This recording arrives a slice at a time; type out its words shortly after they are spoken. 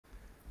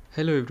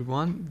Hello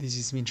everyone, this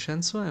is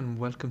Vincenzo and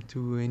welcome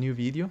to a new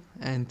video.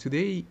 And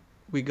today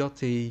we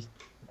got a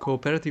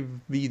cooperative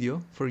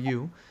video for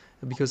you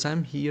because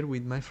I'm here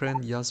with my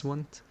friend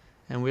Yaswanth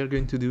and we are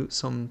going to do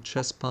some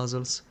chess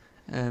puzzles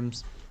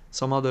and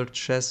some other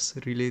chess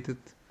related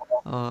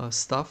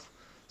stuff.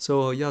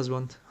 So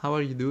Yaswanth, how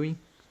are you doing?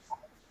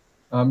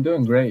 I'm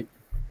doing great.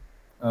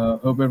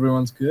 Hope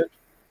everyone's good.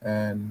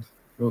 And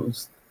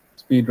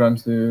speed run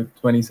to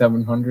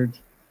 2700.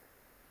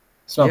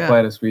 It's not Yeah,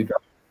 quite a speed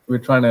run. We're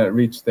trying to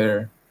reach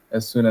there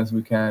as soon as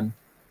we can.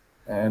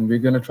 And we're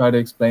going to try to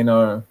explain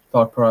our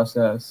thought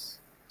process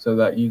so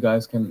that you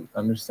guys can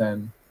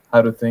understand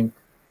how to think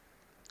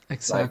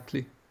like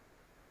exactly.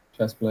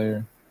 chess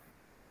player.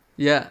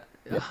 Yeah,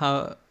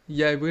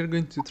 Yeah. we're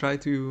going to try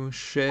to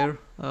share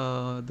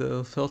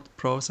the thought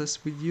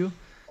process with you.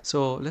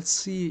 So let's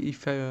see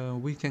if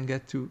we can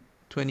get to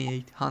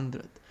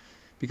 2800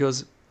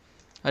 because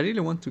I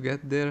really want to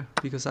get there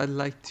because I'd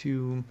like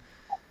to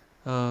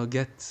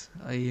get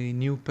a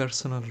new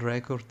personal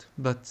record,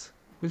 but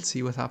we'll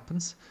see what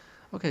happens.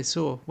 Okay,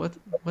 so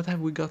what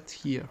have we got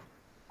here?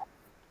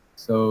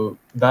 So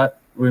that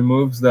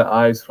removes the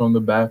eyes from the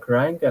back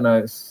rank, and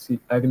I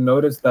can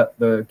notice that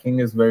the king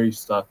is very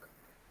stuck.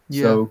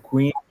 Yeah, So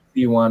queen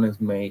c1 is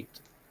mate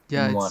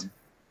yeah, in it's one.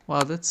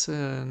 wow, that's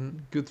a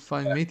good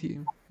find.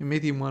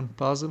 Mate in one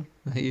puzzle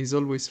is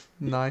always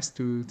nice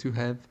to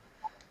have.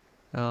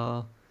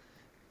 Uh,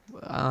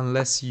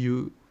 unless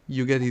you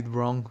get it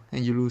wrong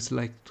and you lose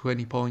like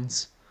 20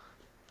 points.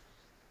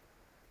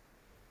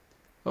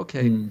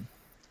 Okay, Hmm.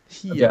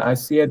 Okay, here. I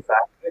see a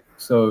tactic.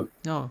 So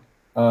No,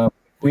 uh,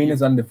 oh queen you.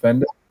 is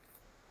undefended,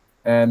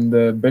 and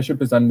the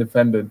bishop is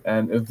undefended.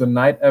 And if the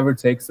knight ever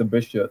takes the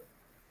bishop,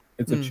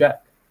 it's a Mm,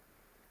 check.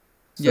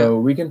 yeah. So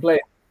we can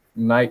play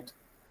knight.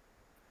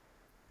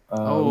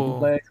 We can Oh,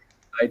 play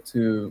knight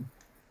to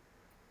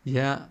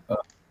yeah. uh,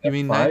 You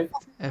mean knight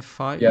f5.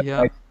 f5? Yeah,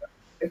 Yeah, knight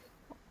f5.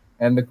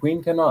 And the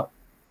queen cannot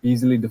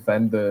easily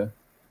defend the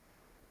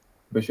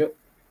bishop.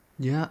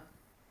 yeah,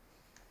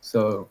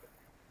 So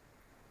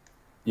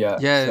yeah.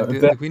 yeah. So if The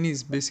they queen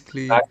is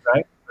basically back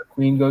rank, the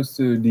queen goes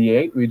to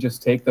d8. We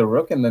just take the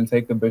rook and then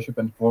take the bishop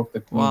and fork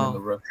the queen and the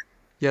wow. rook.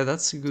 Yeah,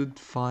 that's a good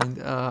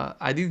find.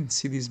 I didn't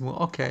see this move.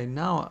 Okay,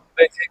 now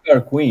They take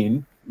our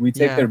queen. We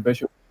take yeah, their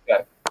bishop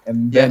back,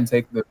 and yeah. then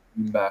take the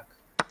queen back.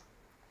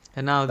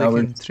 And now they Now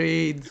we're can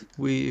trade.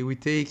 We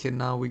take, and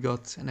now we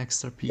got an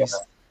extra yeah. piece.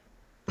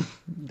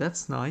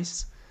 That's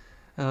nice.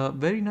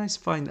 Very nice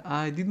find.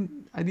 I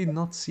did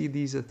not see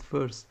these at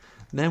first.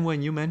 Then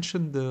when you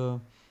mentioned the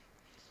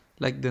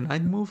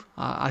night move,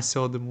 I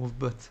saw the move,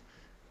 but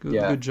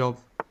Yeah. good job.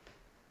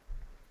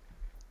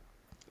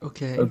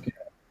 Okay, Okay.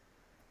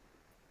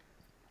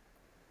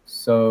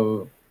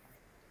 So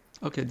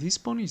okay. This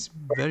pawn is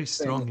very thing,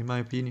 strong in my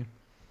opinion.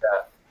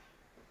 yeah.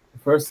 The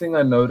first thing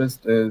I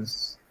noticed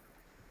is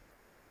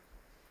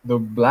the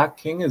black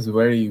king is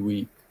very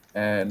weak,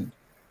 and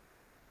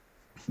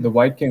the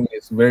white king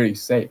is very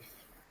safe.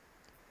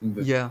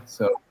 Yeah.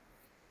 So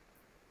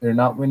there are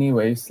not many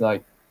ways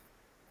like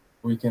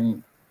we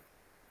can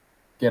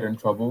get in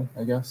trouble,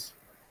 I guess.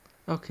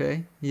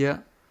 Okay.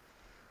 Yeah.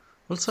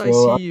 Also, I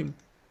So see.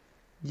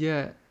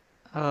 Yeah.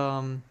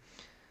 Um,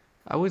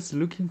 I was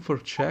looking for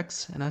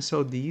checks and I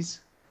saw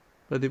these,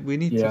 but we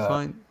need to yeah,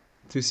 find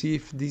to see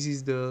if this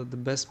is the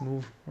best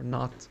move or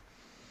not.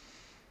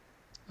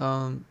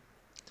 Um,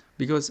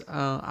 because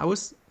I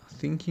was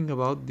thinking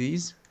about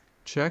these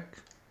check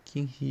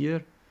king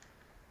here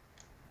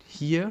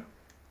here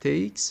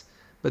takes,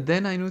 but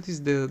then I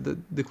noticed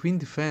the queen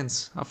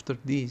defense after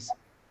these,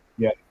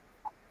 yeah.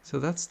 so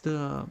that's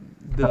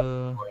That's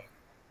the annoying.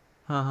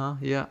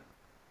 yeah.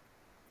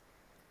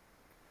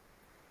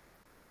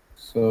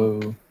 So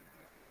Okay,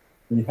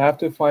 we have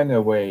to find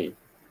a way.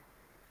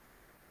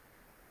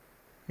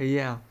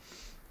 yeah,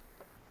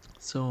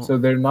 so So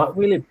they're not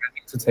really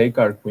planning to take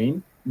our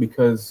queen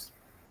because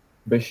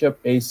bishop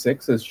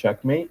a6 is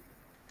checkmate.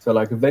 So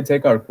like if they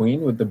take our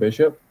queen with the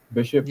bishop,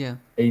 bishop yeah.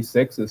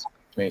 a6 is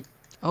checkmate.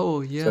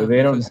 Oh So yeah,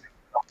 they don't. because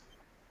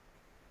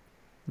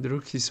the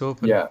rook is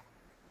open. Yeah.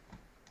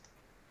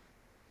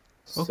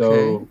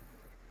 Okay. So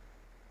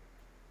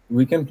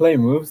we can play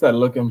moves that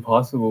look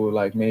impossible,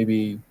 like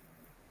maybe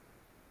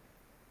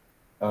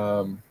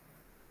um,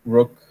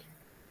 rook.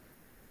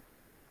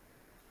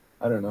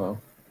 I don't know.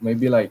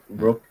 Maybe like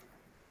uh, rook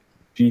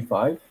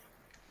g5.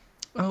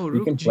 oh, We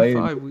rook can play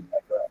it g5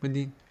 with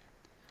the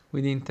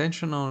with the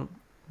intention of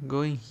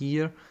going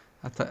here,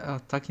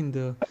 attacking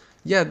the.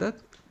 Yeah,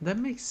 that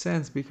makes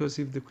sense because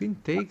if the queen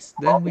takes,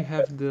 then we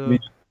have we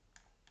the.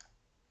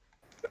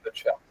 with the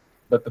check.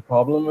 But the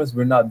problem is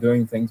we're not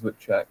doing things with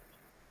check.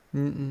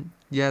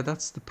 Yeah,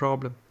 that's the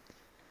problem.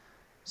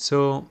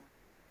 So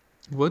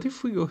what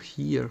if we go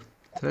here,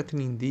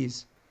 threatening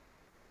these?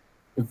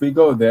 If we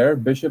go Uh, there,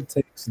 bishop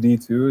takes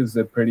d2 is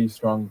a pretty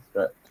strong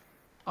threat.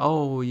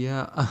 oh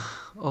yeah,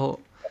 oh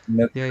And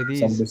then yeah, it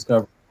some is.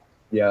 discovery.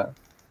 Yeah.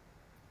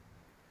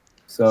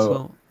 So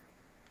So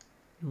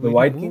the we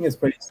white king remove. is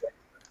pretty safe.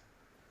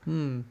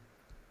 Hmm.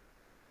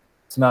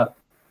 It's not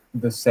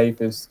the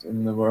safest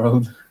in the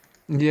world.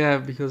 Yeah,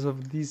 because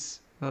of this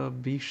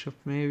bishop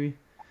maybe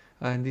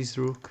and this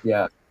rook.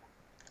 Yeah.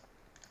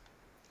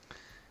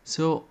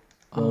 So,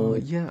 So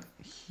yeah,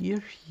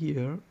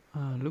 here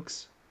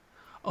looks.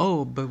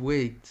 Oh, but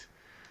wait.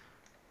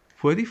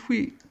 What if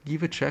we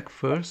give a check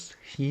first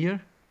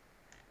here,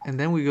 and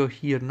then we go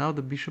here? Now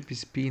the bishop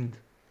is pinned.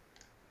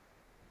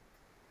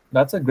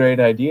 that's a great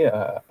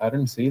idea. I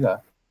didn't see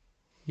that.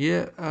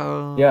 Yeah.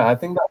 Yeah, I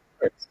think that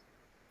works.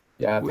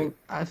 Yeah,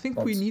 I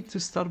think we that's need to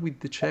start with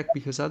the check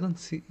because I don't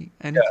see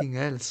yeah. anything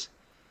else.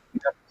 We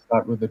have to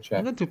start with the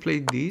I'm check. going to play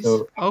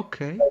this. So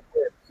Okay.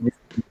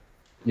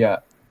 yeah.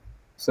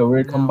 So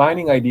we're Now,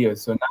 combining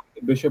ideas. So now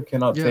the bishop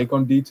cannot yeah, take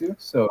on d2.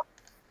 So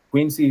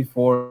queen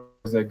c4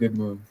 is a good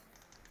move.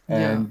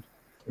 yeah. And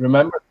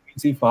remember, queen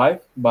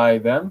c5 by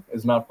them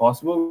is not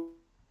possible. We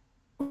can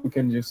just play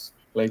queen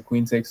takes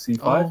c5,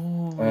 and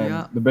the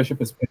Oh, bishop is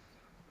yeah,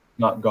 not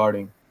guarding.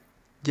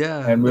 And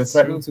yeah. we're That's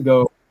threatening true. to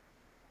go.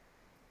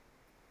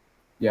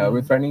 Yeah,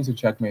 we're Mm, threatening to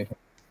checkmate him.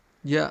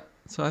 yeah.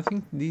 So I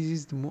think this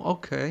is the move.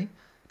 Okay.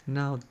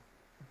 Now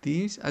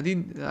this I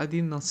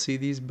did not see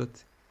this,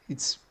 but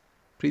it's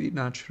pretty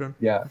natural.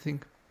 Yeah. I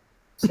think.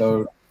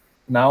 So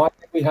now I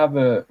think we have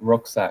a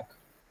rook sack.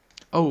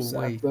 Oh Sack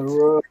wait. the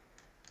rook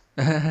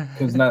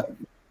because now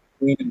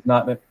queen is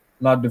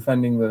not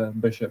defending the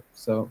bishop.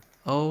 So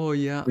Oh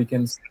yeah. we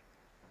can,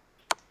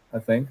 I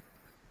think.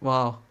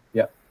 Wow.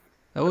 Yeah.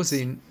 That was That's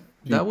a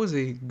G. that was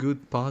a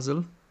good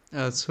puzzle.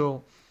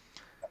 So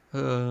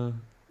uh,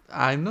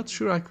 I'm not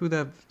sure I could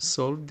have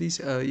solved this.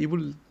 It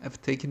would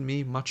have taken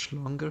me much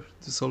longer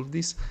to solve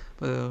this.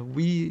 But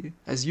we,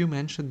 as you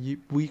mentioned,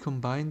 we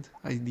combined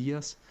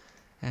ideas,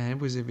 and it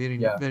was a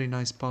Yeah. very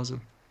nice puzzle,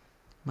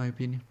 in my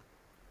opinion.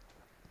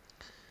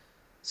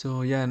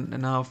 So yeah,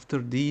 and after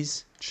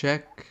these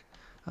check,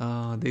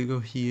 they go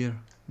here,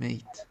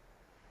 mate.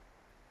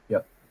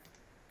 Yep.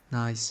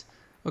 Nice.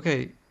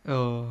 Okay.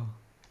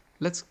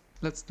 Let's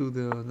let's do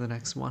the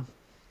next one.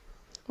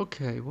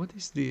 Okay, what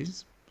is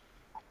this?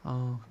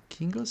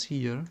 King goes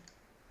here.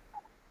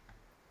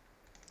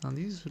 Now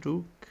this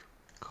rook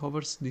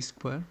covers this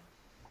square.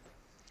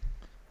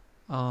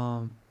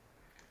 Um,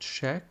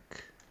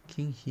 check.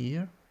 King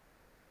here.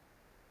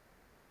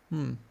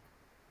 Hmm.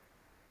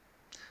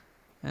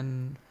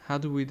 And how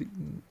do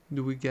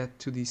we get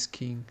to this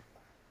king?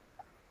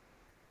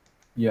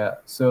 Yeah.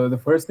 So the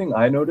first thing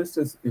I noticed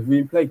is if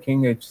we play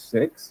king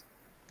h6,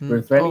 Hmm.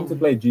 we're threatening Oh, to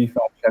play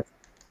g5 check,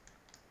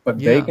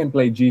 but they yeah. can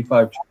play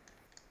g5 check.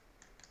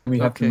 We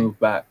have to Okay. move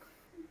back,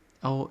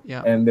 Oh,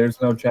 yeah. and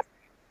there's no check.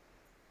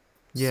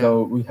 Yeah.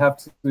 So we have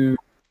to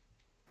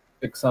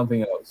pick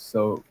something else.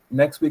 So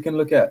next we can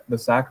look at the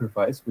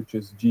sacrifice, which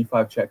is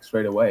g5 check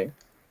straight away.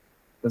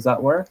 Does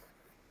that work?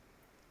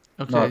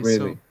 Okay. Not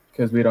So really,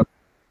 because we don't.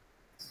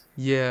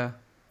 yeah.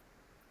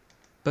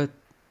 But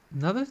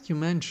now that you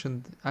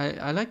mentioned,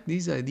 I like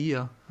this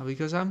idea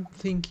because I'm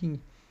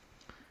thinking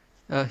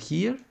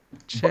here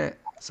check.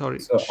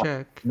 Sorry, So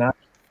check. now,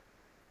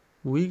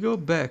 We go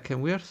back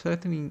and we are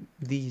threatening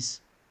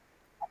these,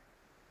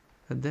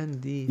 and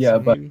then these yeah,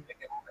 but maybe.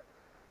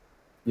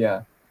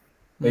 yeah,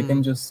 they Hmm.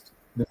 can just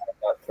defend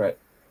that threat.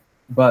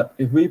 But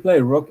if we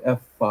play rook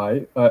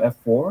f5,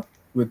 f4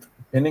 with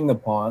pinning the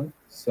pawn,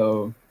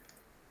 so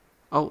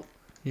Oh,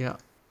 yeah.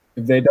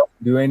 if they don't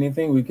do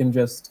anything, we can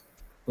just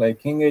play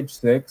king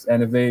h6,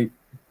 and if they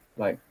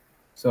like,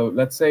 so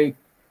let's say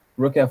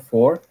rook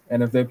f4,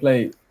 and if they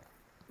play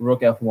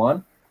rook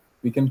f1,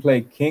 we can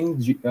play king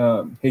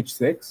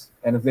h6,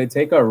 and if they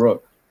take our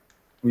rook,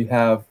 we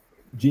have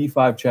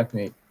g5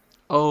 checkmate.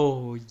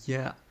 Oh,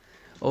 yeah.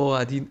 Oh,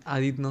 I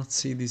did not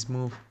see this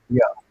move.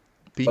 Yeah,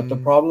 but the Pin.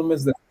 problem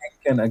is the king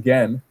can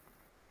again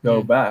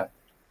go Hmm. back.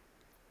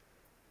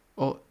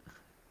 Oh,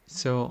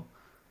 so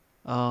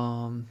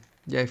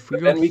yeah. If we But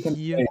go then we can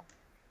here, play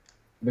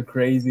the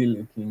crazy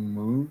looking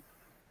move.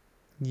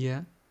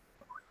 yeah.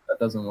 That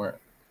doesn't work.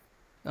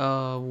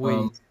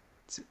 Wait. Um,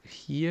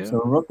 Here.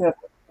 so rook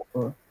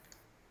f4.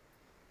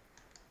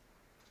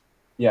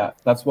 Yeah,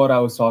 that's what I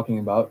was talking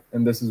about,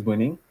 and this is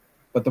winning.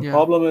 But the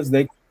Yeah. problem is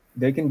they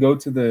can go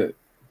to the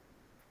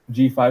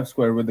g5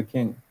 square with the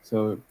king.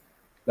 So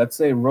let's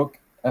say rook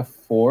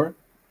f4,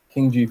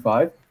 king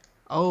g5,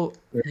 Oh,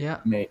 we're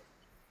yeah. mate.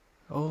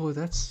 Oh,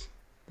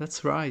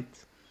 that's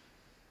right.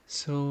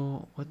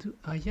 So what do?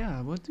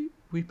 Yeah. What do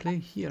we play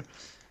here?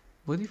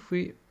 What if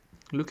we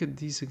look at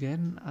this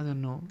again? I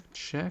don't know.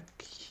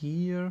 Check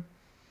here.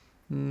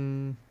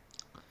 Hmm.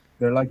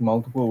 There are like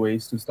multiple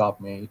ways to stop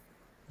mate.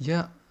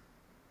 Yeah.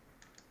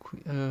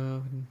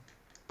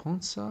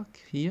 Pawn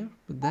sack here,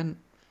 but then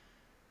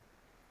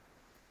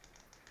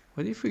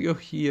what if we go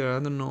here? I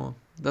don't know.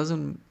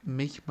 Doesn't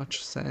make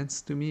much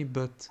sense to me,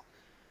 but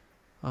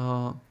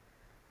uh,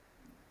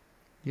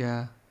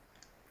 yeah.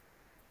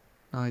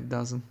 No, it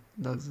doesn't.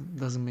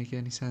 Doesn't make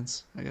any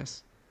sense, I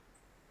guess.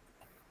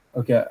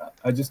 Okay,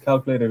 I just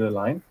calculated a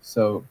line.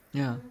 So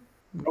Yeah.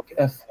 rook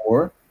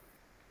f4,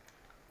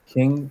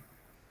 king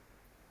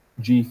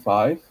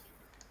g5,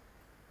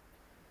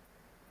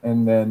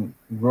 and then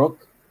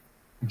rook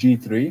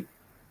g3,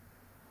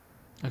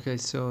 Okay,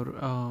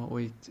 so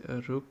wait,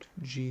 rook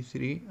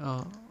g3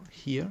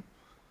 here.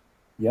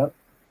 Yep.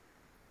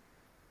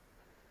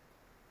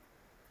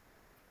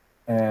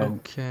 And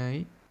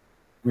Okay,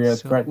 we are so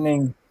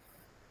threatening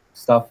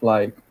stuff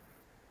like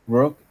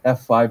rook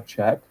f5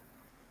 check,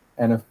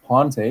 and if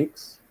pawn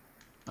takes,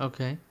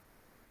 okay.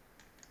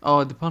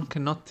 Oh, the pawn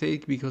cannot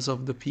take because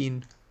of the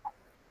pin.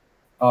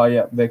 oh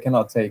yeah, they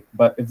cannot take.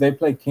 But if they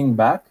play king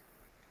back,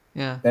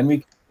 Yeah. then we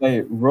can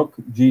play rook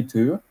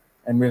g2,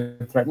 and we're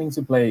threatening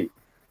to play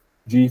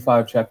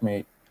g5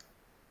 checkmate.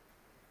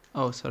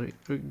 Oh, sorry,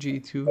 rook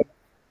g2.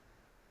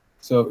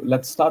 So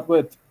let's start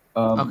with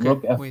Okay,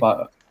 rook wait.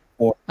 f5,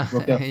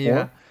 rook f4,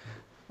 Yeah.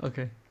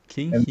 Okay,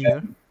 king and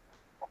here. then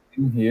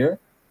in here,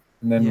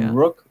 and then Yeah.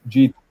 rook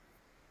g,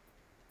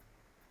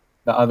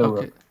 the other Okay,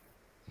 rook,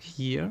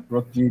 here.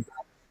 rook g,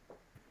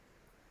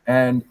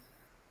 and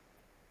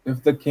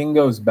if the king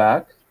goes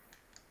back,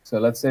 so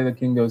let's say the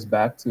king goes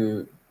back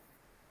to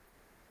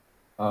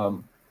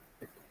um,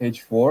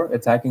 h4,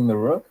 attacking the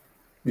rook,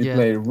 we Yeah.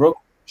 play rook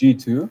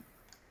g2,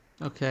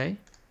 Okay.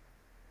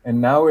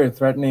 and now we're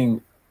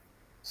threatening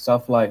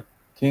stuff like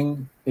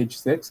king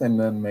h6 and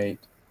then mate.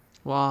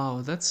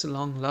 Wow, that's a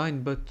long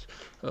line, but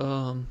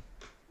um,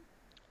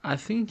 I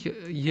think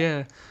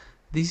yeah,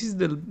 this is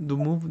the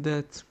move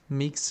that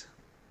makes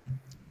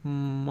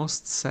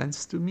most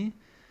sense to me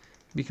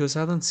because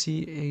I don't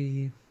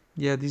see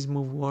this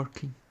move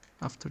working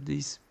after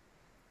this.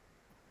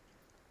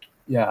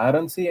 Yeah, I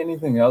don't see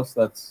anything else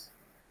that's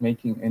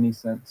making any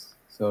sense.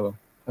 So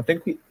I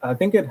think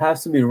it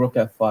has to be rook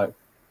f5.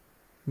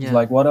 It's Yeah.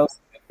 like what else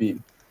can it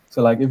be?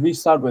 So like if we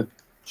start with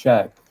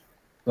check,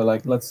 so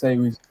like let's say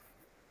we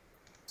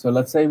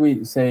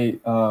say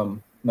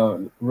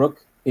no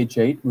rook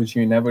h8, which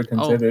you never Oh.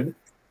 considered,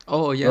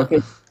 Oh yeah. rook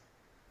h,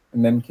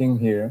 and then king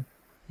here.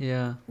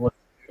 Yeah. What?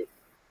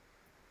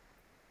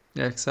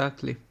 Yeah.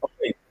 Exactly.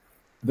 Okay,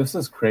 this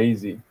is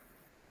crazy.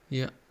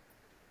 Yeah.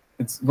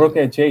 It's rook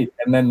h8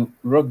 and then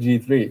rook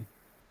g3,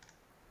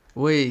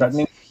 Wait.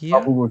 threatening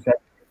Here, probable check.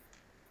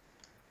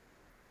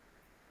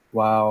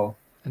 Wow,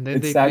 and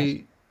then they it's actually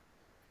play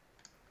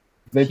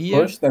they here.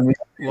 push, then we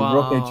have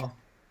rook h. Wow.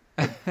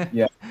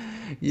 Yeah,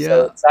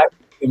 so Yeah. it's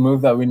actually the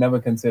move that we never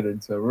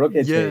considered. So rook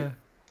h8. Yeah.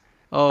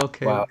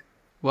 Okay. Wow,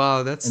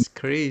 Wow, and that's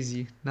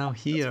crazy. Now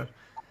here,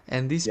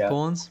 and these yeah,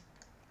 pawns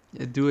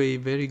do a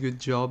very good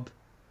job.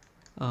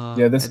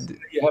 yeah. This is At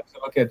where you have to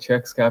look at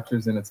checks,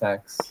 captures, and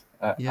attacks.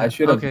 I yeah.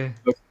 should have Okay.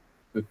 looked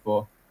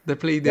before. They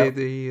play Yep.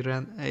 they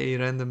ran a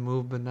random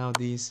move, but now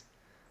these.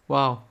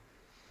 Wow.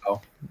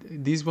 Oh,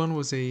 This one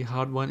was a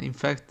hard one. In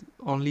fact,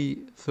 only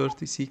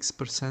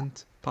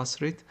 36%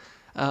 pass rate.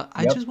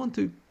 I yep. just want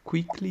to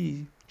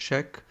quickly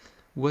check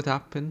what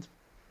happened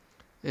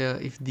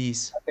if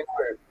these. I think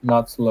we're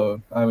not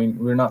slow. I mean,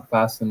 we're not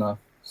fast enough.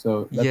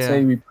 So let's Yeah.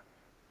 say we put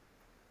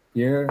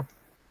here.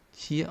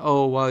 Here.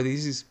 Oh wow,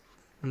 this is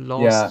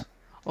Yeah, lost.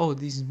 Oh,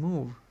 this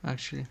move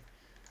actually.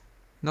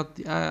 Not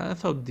I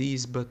thought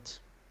these, but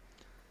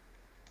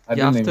I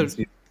yeah. didn't even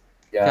see.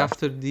 Yeah,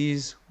 After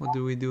these, what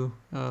do we do?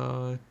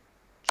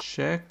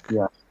 Check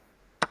yeah.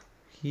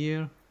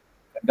 here.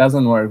 It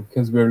doesn't work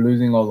because we're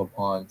losing all the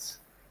pawns.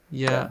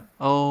 Yeah, Yeah.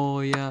 Oh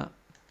yeah.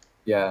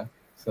 yeah.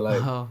 So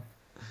like, Oh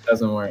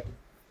doesn't work.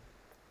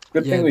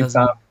 Good yeah. thing It we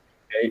found doesn't.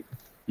 eight.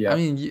 I Yeah,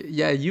 mean,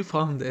 yeah. You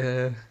found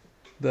the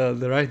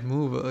right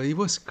move. It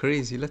was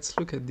crazy. Let's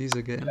look at this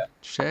again.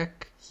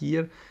 Check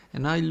here,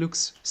 and now it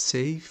looks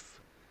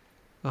safe.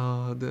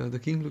 The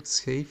king looks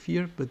safe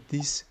here, but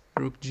this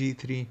rook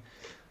g3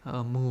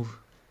 move,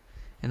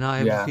 and now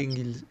yeah, everything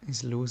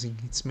is losing.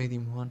 It's made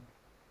in one.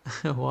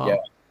 yeah. Wow,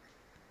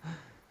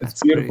 It's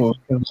that's beautiful crazy.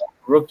 because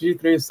rook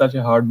g3 is such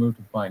a hard move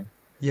to find.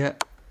 Yeah,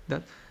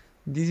 that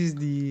this is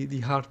the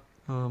hard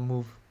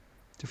move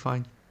to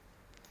find.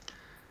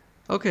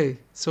 Okay,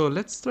 so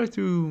let's try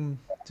to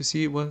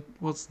see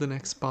what's the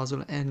next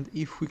puzzle and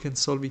if we can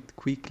solve it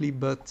quickly.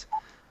 But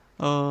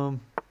um,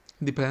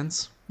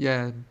 depends.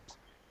 Yeah,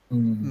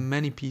 Mm.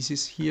 many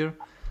pieces here.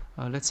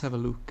 Let's have a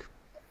look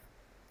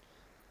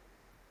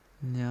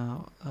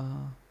now.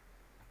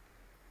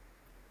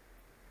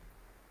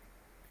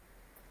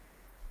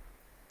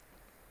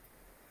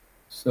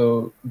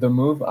 So the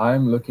move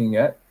I'm looking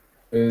at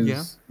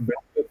Yeah. is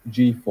bishop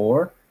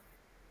g4,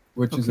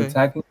 which is Okay.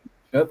 attacking the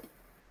bishop,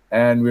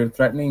 and we're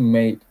threatening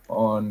mate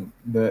on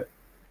the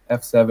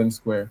f7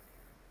 square.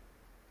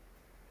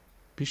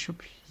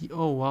 Bishop.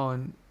 Oh wow,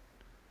 and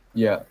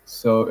Yeah,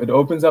 so it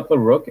opens up the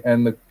rook,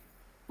 and the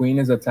queen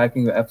is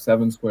attacking the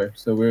f7 square.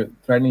 So we're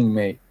threatening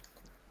mate.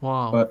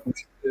 wow. But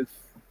if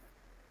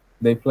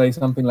they play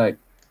something like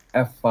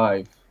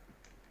f5,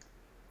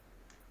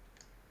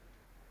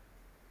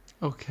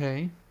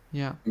 Okay.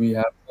 Yeah. do we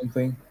have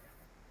something?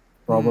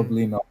 Hmm.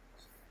 Probably not.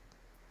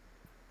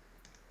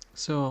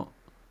 So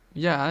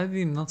yeah, I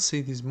did not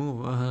see this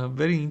move.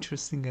 Very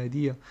interesting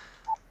idea.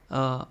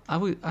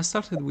 I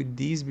started with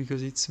this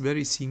because it's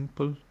very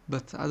simple,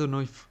 but I don't know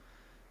if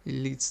it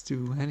leads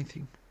to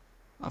anything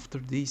after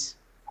this.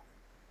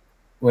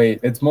 Wait,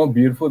 it's more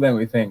beautiful than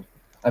we think.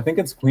 I think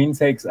it's queen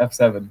takes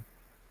f7.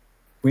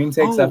 Queen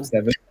takes Oh,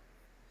 f7.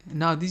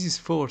 Now this is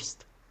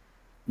forced.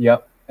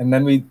 Yep. And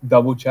then we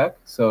double check.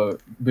 So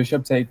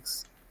bishop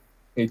takes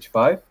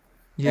h5.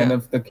 And Yeah.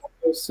 if the king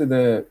goes to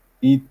the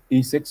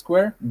e6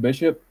 square,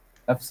 bishop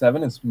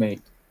f7 is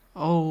mate.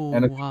 Oh,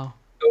 And if it wow.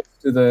 goes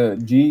to the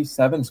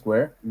g7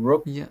 square,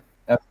 rook Yeah.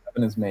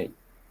 f7 is mate.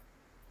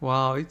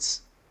 Wow,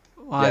 it's...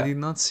 Wow, I Yeah. did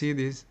not see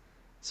this.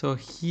 So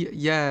here,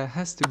 yeah, it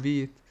has to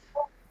be it.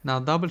 Now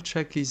double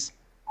check is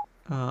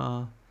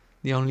uh,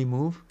 the only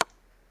move.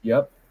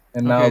 Yep.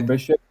 And now Okay,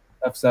 bishop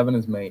f7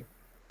 is mate.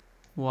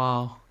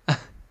 wow.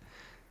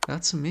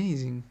 That's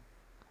amazing.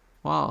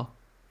 Wow.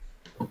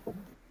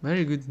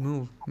 Very good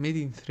move. Made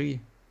in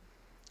 3.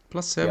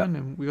 Plus Yeah. 7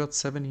 and we got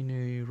 7 in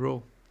a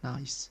row.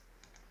 Nice.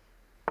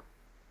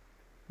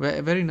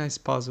 Very nice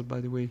puzzle,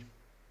 by the way.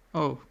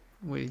 Oh,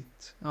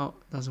 wait. Oh,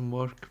 doesn't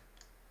work.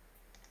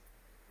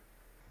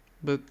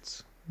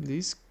 But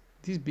this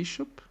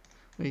bishop?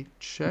 Wait,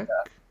 check.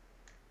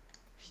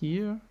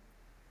 Here.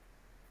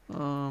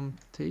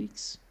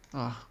 Takes.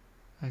 Ah,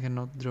 I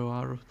cannot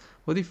draw arrows.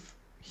 What if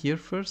here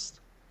first?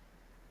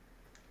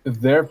 If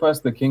there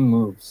first, the king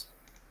moves.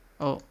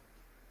 Oh,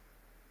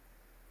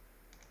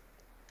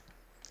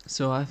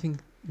 so I think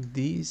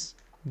these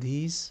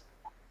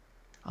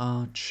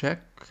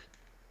check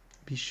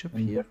bishop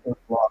And here. bishop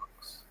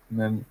blocks.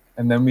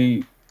 And then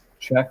we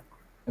check.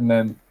 And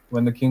then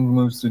when the king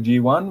moves to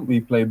g1, we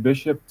play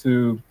bishop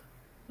to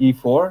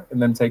e4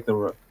 and then take the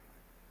rook.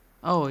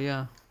 Oh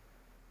yeah.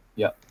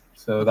 Yeah.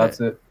 So Okay. that's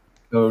it.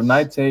 So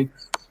knight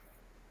takes.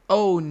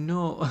 Oh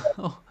no.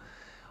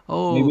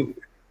 Oh.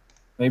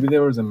 Maybe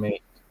there was a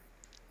mate.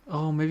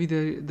 Oh, maybe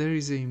there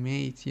is a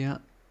mate. Yeah.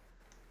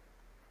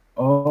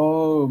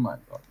 Oh my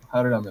god.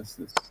 How did I miss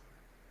this?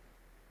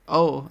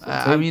 Oh, So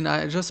I take. mean,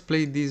 I just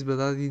played this, but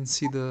I didn't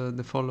see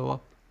the follow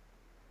up.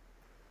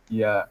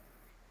 Yeah.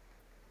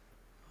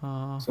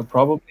 Uh, So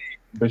probably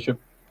bishop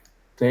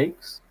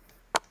takes.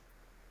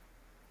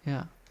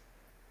 yeah.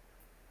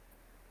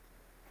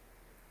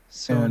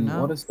 So And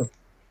what now, is the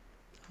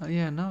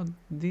yeah, now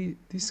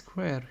this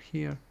square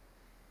here.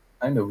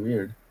 kind of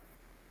weird?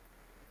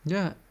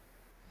 Yeah,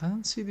 I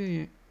don't see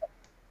the.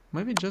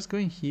 Maybe just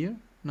going here.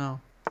 No,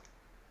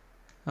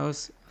 I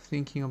was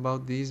thinking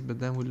about this, but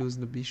then we lose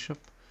the bishop.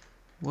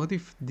 What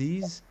if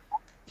this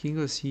king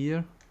goes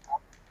here,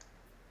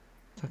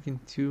 attacking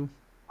 2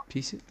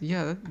 pieces?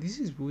 Yeah, this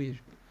is weird.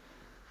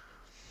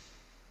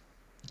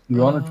 You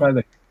want to Uh, try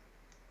the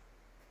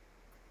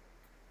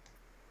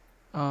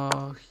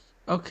uh,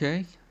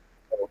 okay,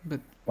 but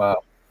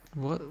wow.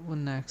 what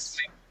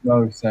next?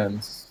 No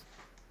sense.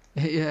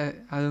 Yeah,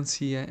 I don't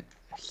see it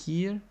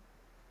here.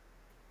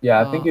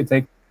 Yeah, I think Uh, you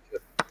take.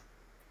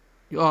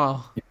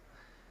 oh,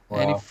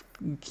 and Wow. if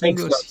king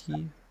Makes no goes sense.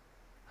 here,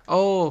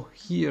 oh,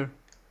 here,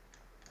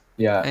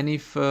 Yeah. and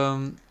if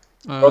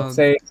Rook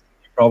takes.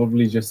 You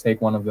probably just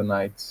take one of the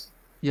knights.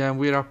 yeah,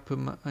 we're up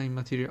in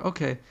material.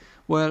 Okay,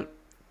 well,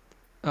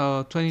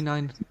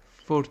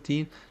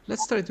 29-14.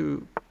 Let's try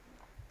to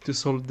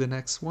solve the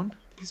next one.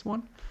 This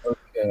one.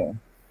 Okay.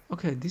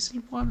 Okay, this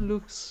one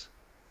looks.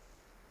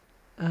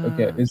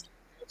 Okay.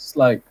 It's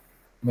like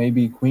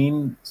maybe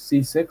queen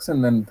c6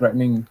 and then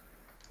threatening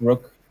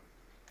rook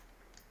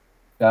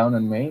down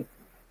and mate.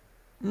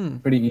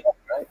 Pretty easy,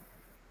 right?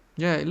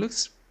 Yeah, it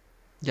looks.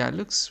 Yeah, it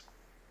looks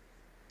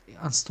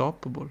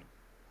unstoppable.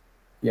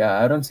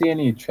 Yeah, I don't see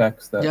any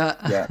checks that. Yeah.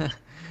 Yeah,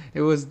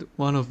 it was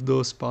one of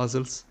those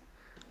puzzles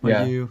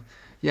where Yeah. you.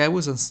 Yeah, it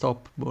was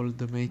unstoppable.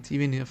 The mate,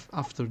 even if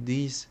after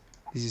this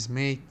is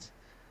mate.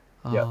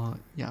 Yeah.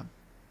 Yeah,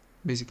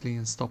 basically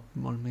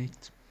unstoppable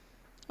mate.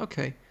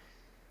 Okay.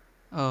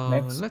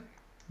 Next.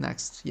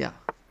 Next. Yeah.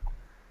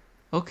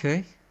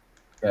 Okay.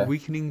 Yeah.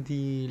 Weakening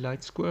the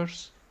light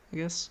squares, I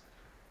guess.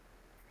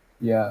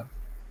 Yeah.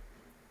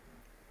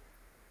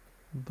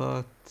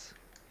 But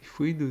if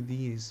we do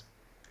these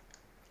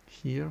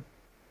here,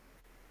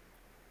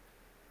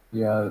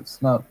 Yeah,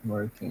 it's not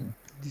working.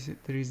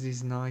 there is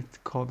this knight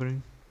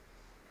covering.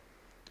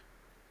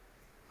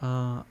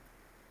 Uh,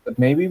 But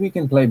maybe we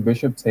can play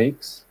bishop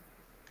takes,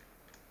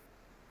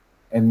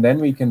 and then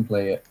we can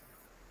play it.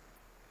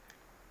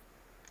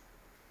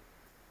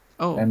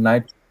 oh, And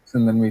knight takes,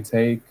 and then we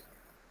take.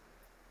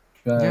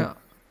 Check. yeah.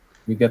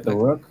 We get the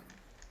Like, rook.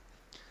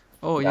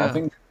 oh, Yeah, I yeah.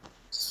 think.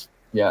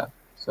 Yeah.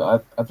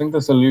 So I think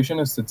the solution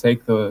is to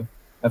take the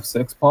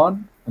f6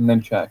 pawn and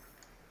then check.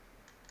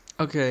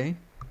 Okay.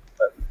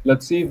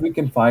 Let's see if we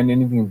can find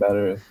anything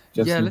better,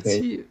 just Yeah, in let's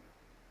case see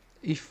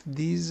if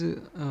these, it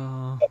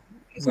doesn't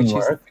which is,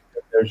 work.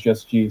 There's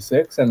just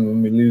g6, and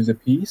when we lose a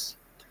piece.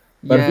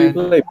 But if we yeah,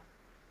 play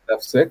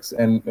f6,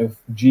 and if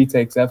g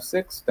takes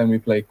f6, then we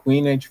play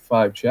queen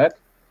h5 check,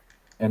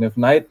 and if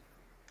knight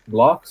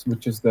blocks,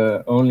 which is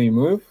the only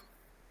move,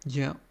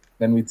 yeah,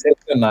 then we take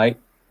the knight,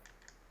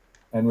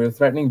 and we're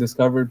threatening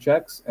discovered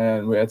checks,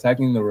 and we're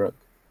attacking the rook.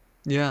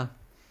 yeah. And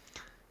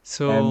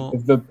So,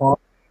 if the pawn,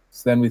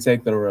 then we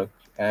take the rook,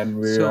 and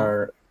we so,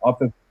 are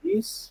up a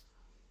piece.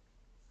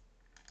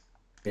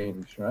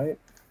 Change, right?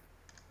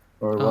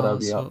 Or what are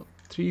we up? so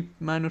 3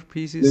 minor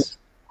pieces.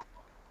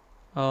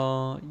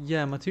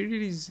 Yeah,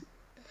 material is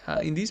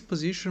in this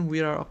position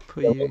we are up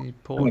Yeah, a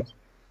pawn.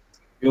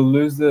 we'll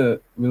lose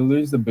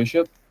the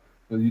bishop,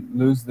 we'll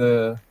lose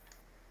the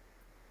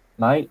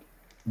knight,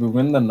 we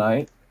win the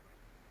knight,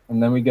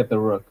 and then we get the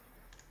rook.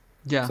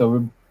 Yeah, So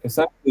we're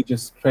essentially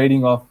just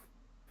trading off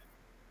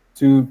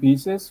two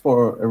pieces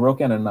for a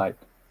rook and a knight,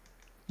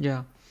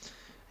 yeah.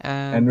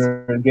 and And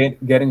we're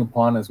getting a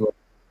pawn as well.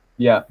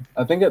 Yeah,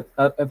 I think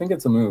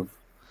it's a move.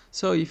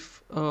 so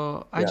if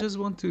I Yeah, just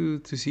want to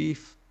see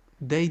if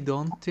they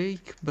don't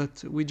take,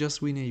 but we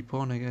just win a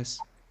pawn, I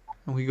guess,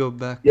 and we go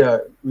back. yeah,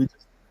 we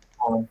just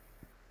pawn.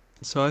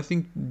 So I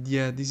think,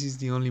 yeah, this is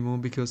the only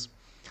move because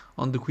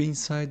on the queen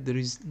side there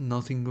is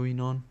nothing going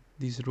on.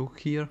 This rook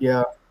here,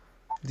 Yeah,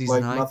 this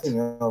like knight, nothing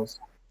else.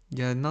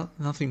 yeah,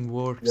 nothing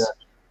Yeah, works.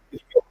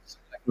 if you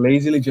like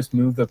lazily just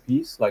move the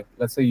piece, like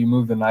let's say you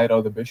move the knight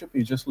or the bishop,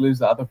 you just lose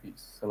the other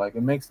piece. So like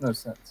it makes no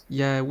sense.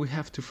 Yeah, we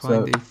have to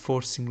find So a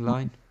forcing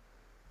line.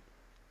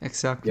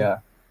 Exactly. yeah,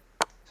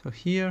 So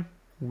here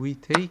we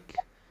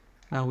take,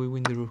 now we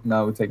win the rook.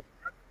 now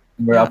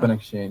we're up Yeah, in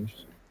exchange.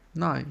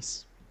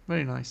 nice.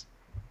 Very nice.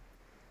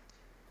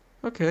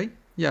 Okay,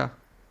 yeah.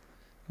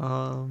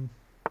 Um,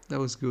 that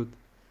was good.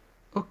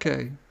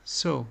 Okay,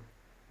 so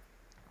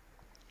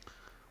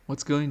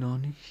what's going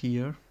on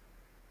here?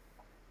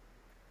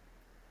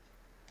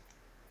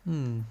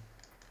 Hmm,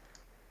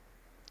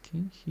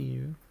 king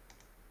here.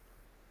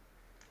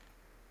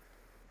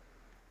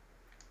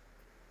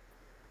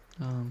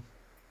 Um,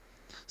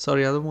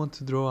 sorry, I don't want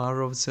to draw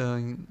arrows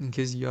in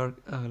case you are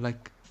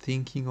like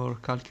thinking or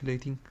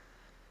calculating.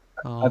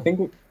 I Um,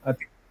 think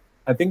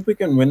I think we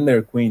can win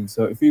their queen.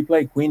 So if we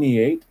play queen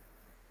e8,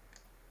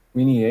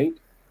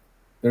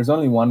 there's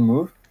only one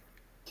move,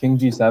 king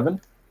g7,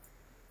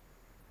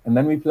 and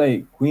then we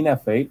play queen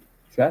f8,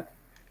 check,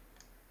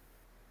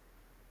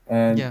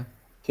 and yeah.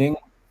 king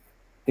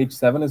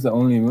h7 is the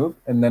only move,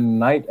 and then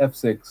knight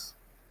f6,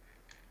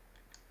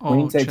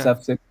 queen Oh, takes check.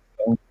 f6,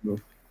 the only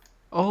move.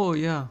 Oh,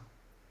 yeah.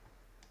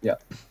 Yeah.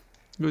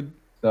 Good.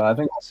 So I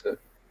think that's it.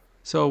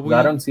 So 'Cause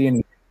I we, don't see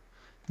any.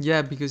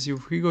 yeah, because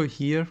if we go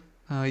here,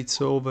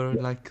 it's over.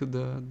 Yeah. Like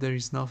there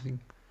is nothing.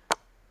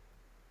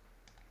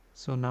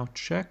 So now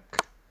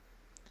check.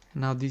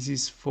 Now this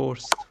is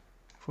forced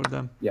for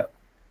them. Yeah.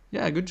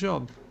 Yeah, good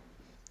job.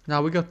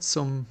 Now we got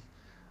some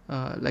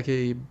like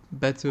a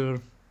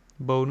better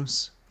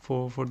bonus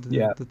for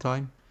Yeah. the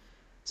time.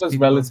 It was Speed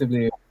bonus.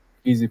 relatively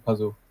easy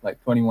puzzle,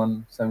 like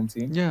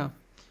 21-17.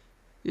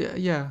 Yeah,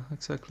 yeah,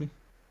 exactly.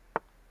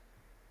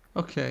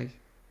 Okay,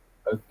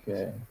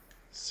 Okay.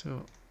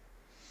 so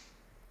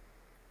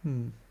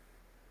hmm,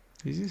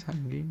 this is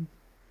hanging.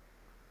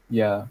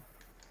 Yeah.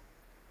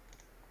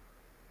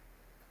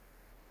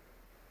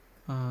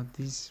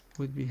 This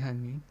would be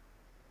hanging.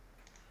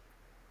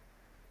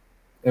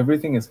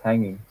 Everything is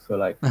hanging. So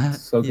like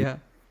it's so Yeah.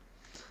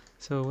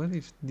 So what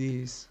if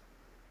this?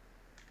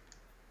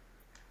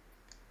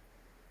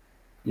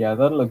 yeah,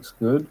 that looks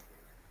good.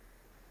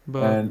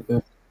 But And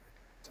if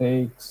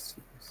takes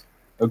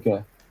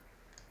okay.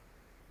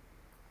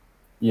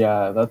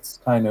 Yeah, that's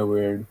kind of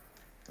weird.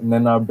 And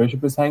then our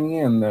bishop is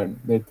hanging, and then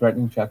they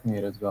threaten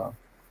checkmate as well.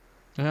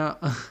 yeah,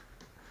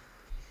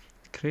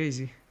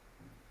 crazy.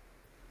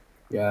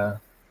 Yeah,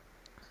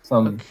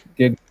 some Okay.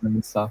 gig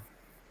and stuff.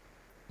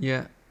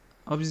 Yeah,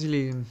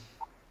 obviously,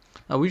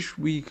 I wish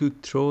we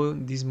could throw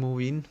this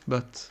move in,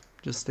 but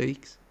just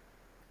takes,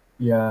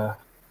 Yeah,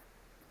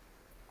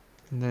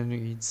 and then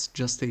it's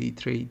just a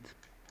trade.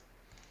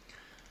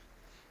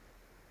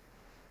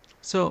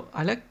 So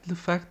I like the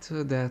fact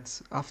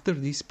that after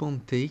this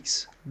pawn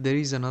takes, there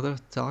is another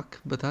attack,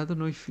 but I don't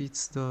know if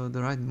it's the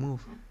right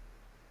move.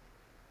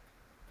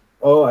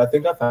 oh, I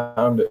think I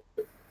found it.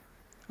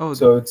 Oh,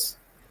 So it's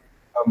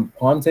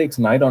pawn takes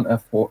knight on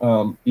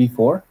f4,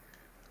 e4.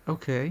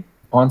 okay,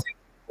 Pawn takes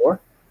e4,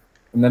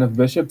 and then if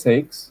bishop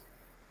takes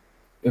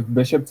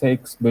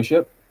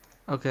bishop,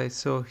 okay.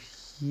 So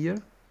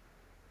here,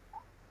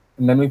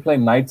 and then we play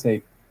knight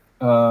take.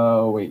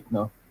 Wait,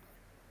 no.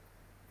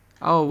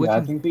 oh, we Yeah,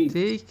 I can think we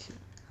take,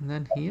 and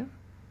then here.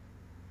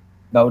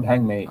 that would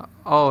hang mate.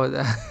 Oh,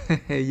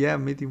 yeah,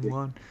 mate in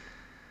one.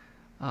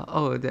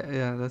 Oh,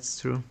 yeah, that's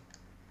true.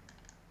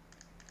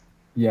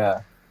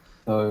 Yeah.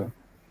 So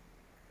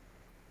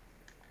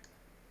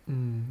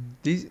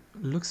This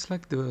looks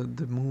like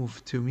the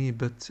move to me,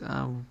 but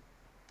I'm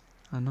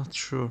not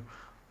sure.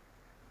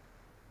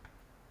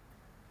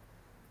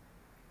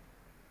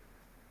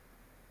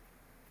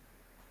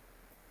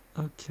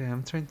 Okay,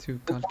 I'm trying to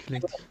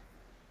calculate.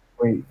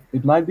 wait,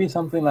 it might be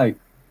something like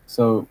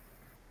so.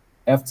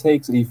 F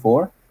takes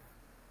e4,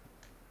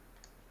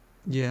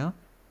 Yeah.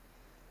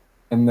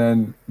 and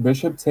then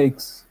bishop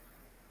takes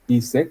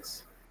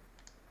e6.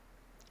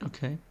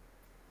 Okay.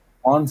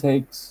 Pawn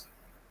takes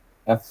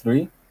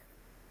f3.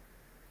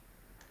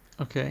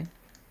 Okay.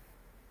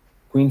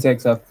 Queen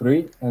takes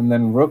f3, and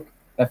then rook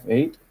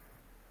f8.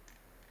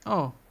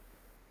 Oh.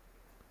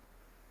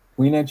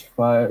 Queen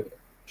h5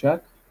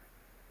 check,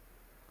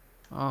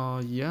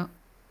 Yeah.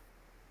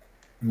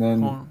 and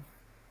then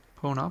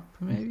Pawn up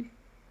maybe.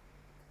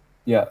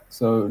 yeah.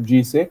 So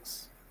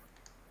g6,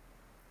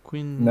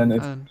 And then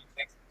if and it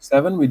takes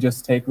 7, we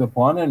just take the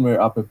pawn and we're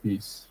up a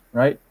piece,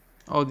 right?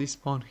 oh, this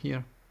pawn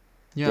here.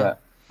 Yeah, Yeah.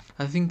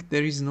 I think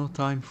there is no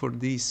time for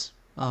this.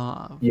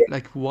 Yeah.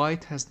 Like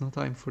white has no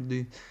time for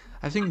the.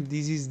 I think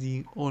this is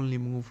the only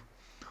move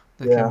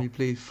that can Yeah. be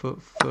played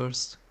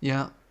first.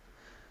 Yeah,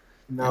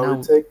 and Now we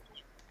now take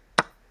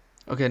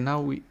okay,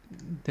 now we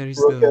there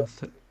is rook the and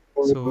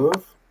so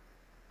move,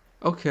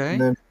 and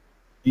okay, then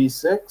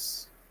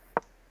g6.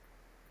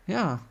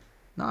 yeah,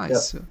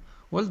 Yeah. nice.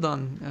 Well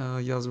done,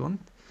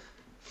 Yaswanth.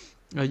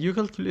 You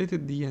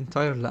calculated the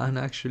entire line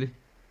actually.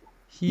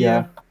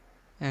 Yeah. Here,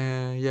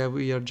 yeah,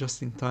 we are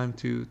just in time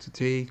to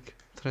take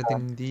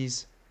threatening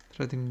these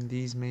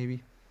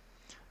maybe.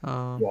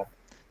 Uh, Yeah.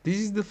 this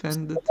is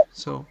defended,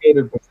 so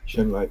Complicated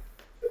position. Like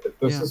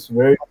this yeah, is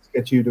very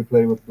sketchy to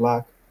play with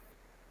black.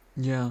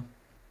 yeah,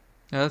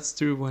 yeah, that's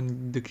true.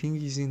 When the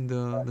king is in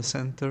the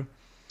center,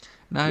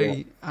 and Yeah.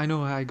 I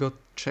know I got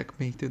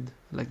checkmated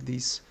like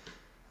this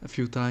a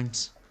few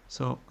times.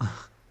 So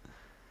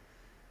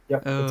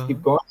Yep. Let's uh,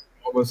 keep going.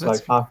 Almost let's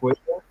like halfway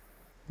there.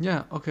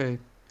 yeah, okay.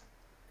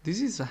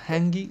 This is a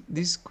hanging.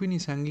 This queen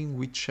is hanging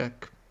with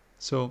check,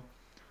 so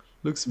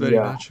looks very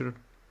Yeah. natural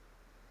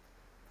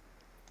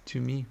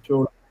to me.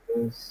 Sure.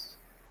 Is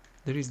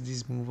There is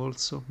this move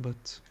also,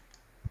 but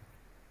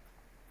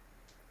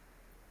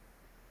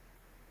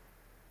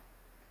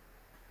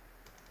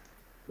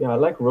yeah. I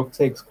like rook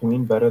takes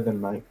queen better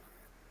than knight.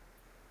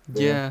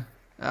 Yeah. yeah,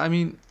 I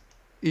mean,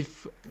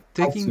 if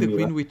Up taking to the you.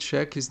 queen with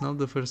check is not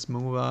the first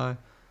move, I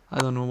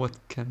don't know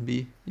what can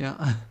be.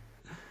 Yeah.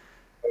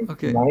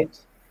 Okay.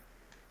 Knight.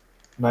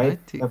 Knight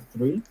Knight take.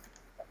 f3.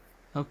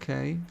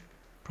 Okay.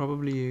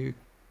 Probably a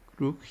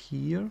rook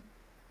here.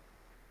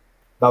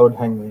 That would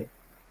hang me.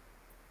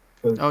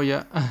 Oh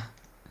yeah.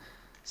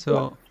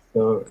 Yeah. So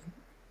So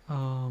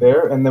um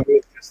there, and then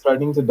we're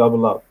starting to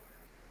double up.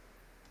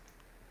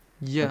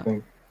 I yeah.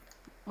 think.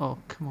 Oh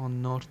come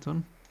on,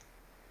 Norton.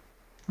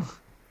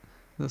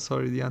 No,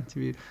 sorry, the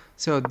anti.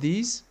 So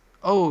these.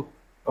 Oh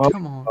Oh,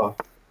 come on. oh.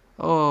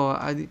 Oh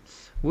I did.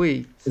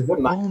 Wait. Is it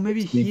knight Oh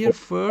maybe here b4?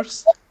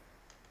 first.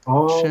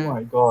 Oh Check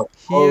my god.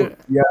 Oh here.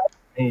 yeah,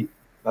 mate.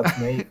 That's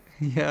mate.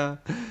 Yeah.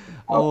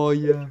 Oh, Oh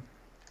yeah.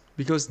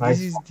 Because this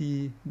nice is one.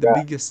 the Yeah,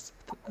 biggest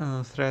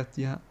threat.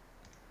 Yeah.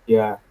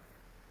 yeah.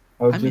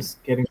 I was I mean,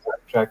 just getting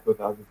sidetracked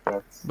with other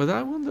threats. but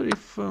I wonder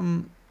if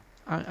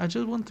I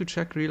just want to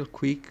check real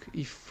quick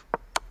if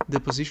the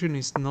position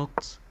is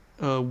not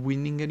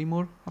winning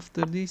anymore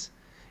after this.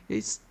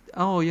 It's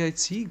oh yeah,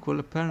 it's equal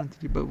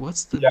apparently. But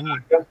what's the Yeah, move?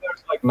 I guess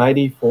there's like knight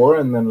e4,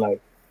 and then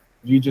like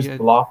you just Yeah,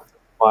 block the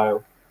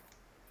file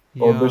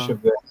or yeah,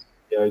 bishop there.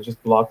 Yeah, you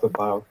just block the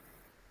file.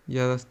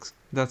 yeah.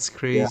 That's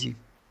Yeah, crazy.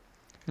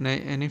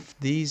 And if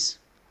these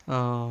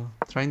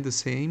trying the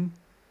same,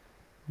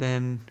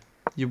 then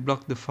you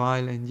block the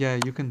file and yeah,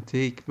 you can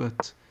take.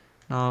 But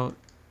now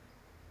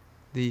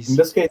in these,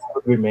 this case it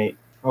would be mate.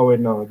 Oh wait,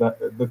 no,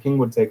 that the king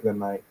would take the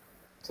knight.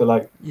 So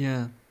like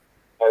yeah.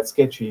 it's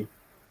sketchy.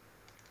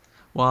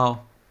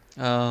 Wow.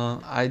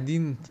 I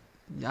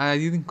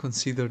didn't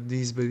consider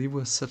this, but it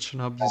was such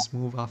an Yeah, obvious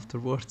move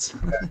afterwards.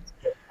 it's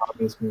an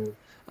obvious move.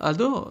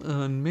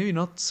 Although maybe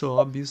not so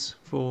obvious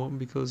for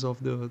because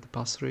of the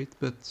pass rate,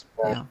 but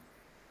Yeah. yeah.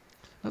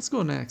 Let's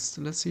go next.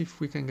 Let's see if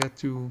we can get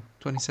to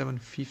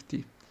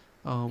 2750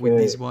 with Okay.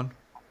 this one.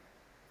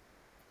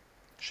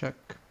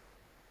 Check.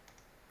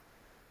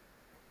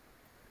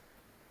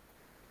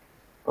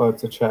 Oh,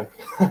 it's a check.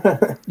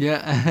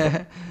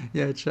 Yeah,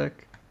 yeah,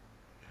 check.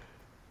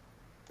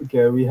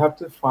 Okay, we have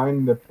to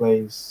find the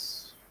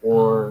place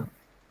for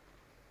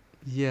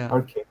Yeah.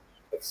 our king.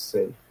 Let's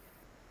say.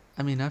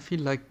 I mean, I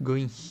feel like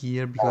going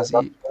here because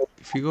That's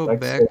if you go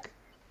like say. back,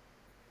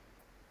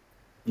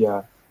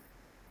 Yeah,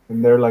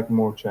 and there are like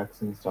more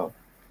checks and stuff.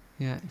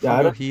 yeah, if Yeah, we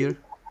I go don't think here,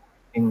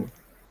 king.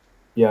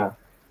 Yeah,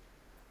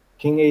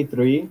 king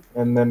a3,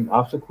 and then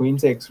after queen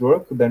takes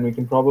rook, then we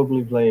can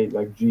probably play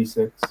like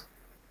g6.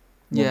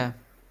 Then yeah,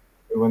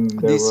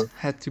 when there this were,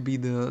 had to be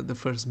the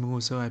first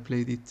move, so I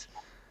played it.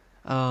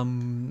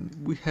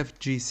 We have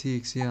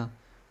g6, yeah,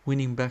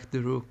 winning back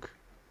the rook.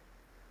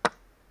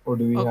 or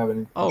do we Oh, have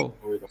any? oh,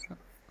 We don't.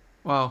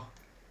 wow.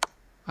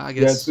 I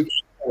Yeah, it's guess, because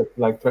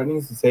like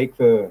threatening to take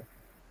the.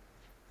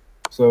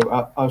 So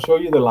I'll show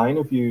you the line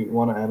if you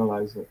want to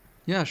analyze it.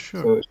 yeah,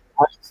 sure. So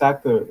I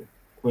sack the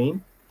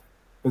queen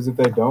because if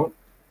they don't,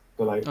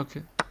 so like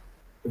Okay,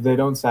 if they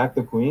don't sack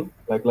the queen,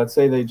 like let's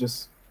say they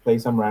just play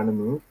some random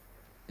move.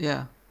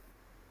 yeah.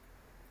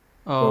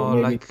 So Oh,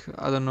 maybe like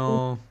I don't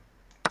know.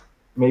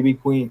 maybe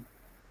queen.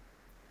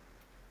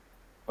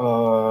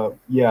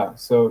 Yeah.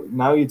 So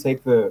now you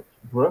take the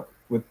rook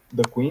with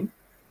the queen.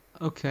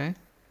 Okay,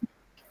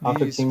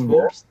 After this is king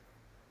there, forced.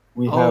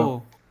 we have,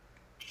 Oh,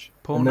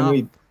 and pawn then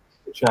we up.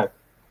 check,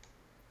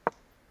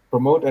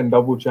 promote and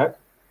double check,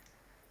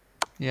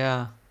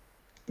 Yeah.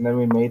 and then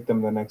we mate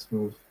them the next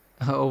move.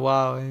 Oh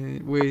wow.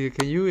 Wait,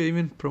 can you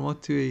even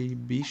promote to a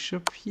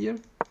bishop here?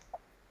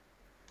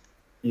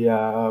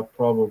 Yeah,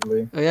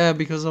 probably. Oh, yeah,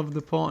 because of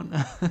the pawn.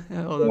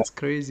 Oh, Yeah, that's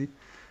crazy.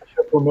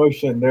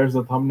 promotion. There's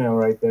a thumbnail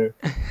right there.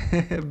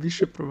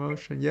 Bishop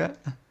promotion, yeah.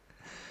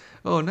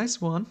 Oh,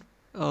 nice one.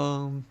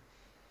 Um,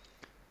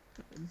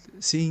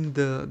 seeing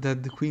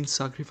that the queen's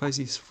sacrifice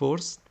is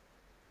forced.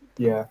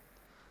 Yeah.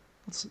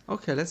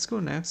 Okay, let's go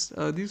next.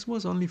 This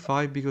was only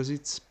 5 because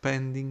it's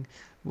pending.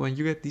 When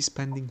you get these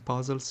pending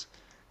puzzles,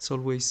 it's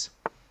always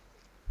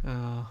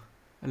a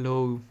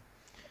low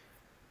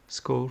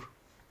score.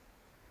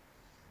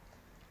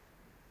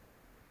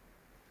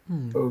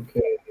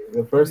 Okay.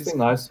 The first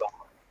thing I saw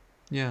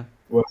Yeah.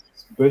 was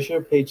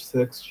bishop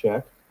h6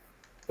 check,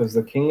 because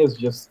the king is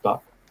just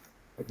stuck.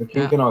 Like, the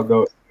king Yeah. cannot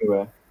go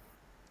anywhere.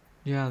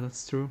 Yeah,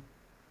 that's true.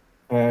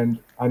 And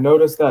I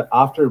noticed that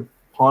after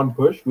pawn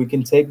push, we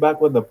can take back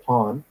with the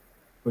pawn,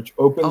 which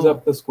opens Oh,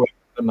 up the square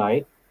with the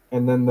knight,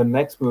 and then the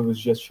next move is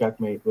just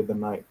checkmate with the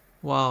knight.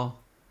 wow.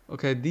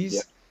 Okay,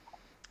 Yeah.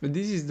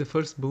 this is the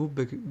first move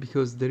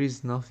because there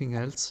is nothing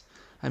else.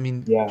 I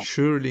mean, Yeah.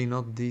 surely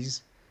not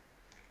these.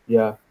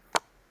 Yeah.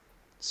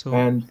 So,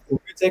 And if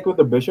we take with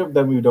the bishop,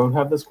 then we don't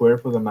have the square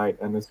for the knight,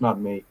 and it's not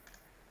mate.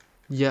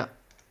 yeah,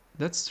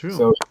 that's true.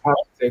 So we have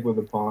to take with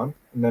the pawn,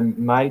 and then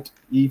knight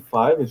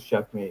e5 is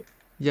checkmate.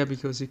 Yeah,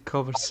 because it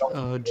covers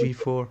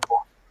g4.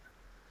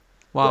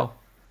 Yeah. Wow,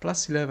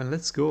 plus 11,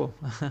 let's go.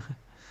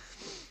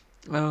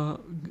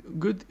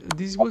 Good.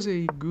 This was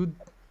a good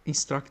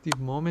instructive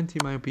moment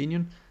in my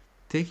opinion.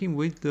 Taking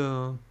with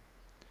the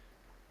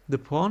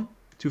pawn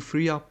to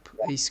free up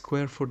a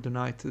square for the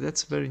knight.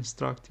 That's very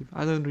instructive.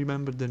 I don't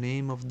remember the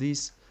name of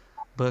this,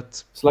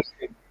 but It's like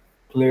a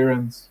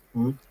clearance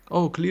move.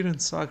 oh,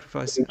 clearance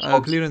sacrifice,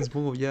 And clearance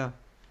move. Yeah.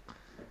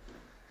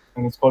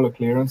 it's called a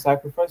clearance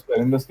sacrifice, but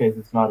in this case,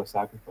 it's not a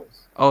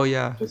sacrifice. Oh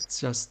yeah, Just it's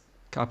just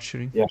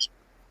capturing. yeah.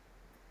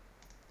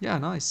 Yeah,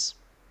 nice.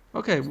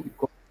 Okay, Let's keep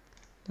going.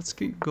 let's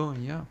keep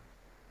going. Yeah.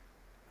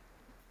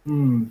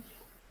 Hmm.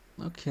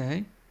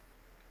 Okay.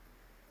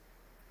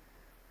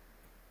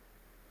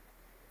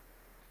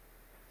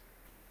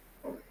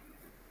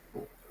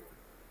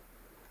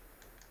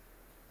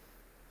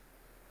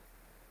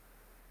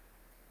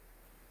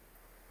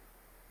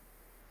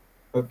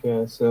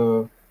 Okay,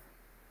 so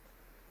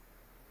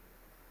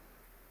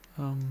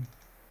Um.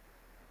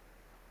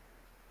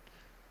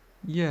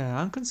 Yeah,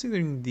 I'm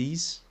considering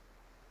these,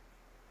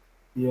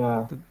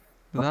 yeah, but,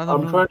 but I don't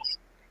I'm know. trying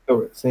to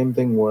make the same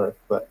thing work,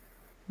 but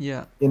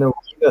Yeah. in a way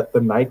that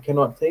the knight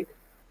cannot take,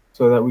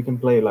 so that we can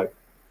play like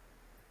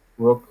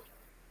rook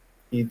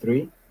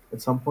e3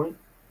 at some point.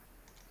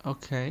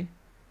 Okay.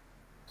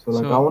 So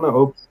like I So want to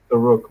open the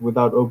rook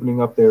without opening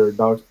up their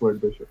dark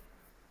squared bishop.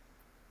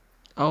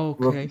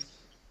 Rook, okay.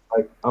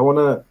 like I want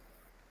to.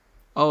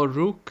 Oh,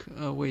 rook.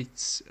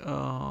 Wait.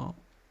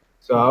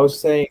 So I was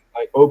saying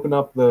like open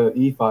up the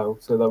e file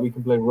so that we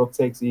can play rook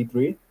takes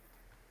e3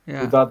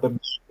 Yeah. without the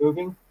bishop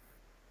moving.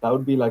 That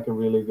would be like a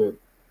really good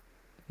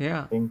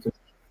Yeah. thing to.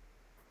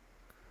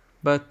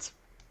 But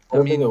I I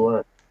don't think it mean,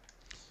 worked.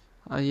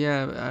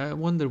 yeah. I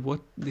wonder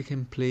what they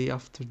can play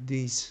after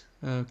this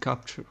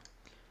capture.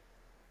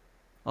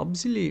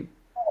 Obviously.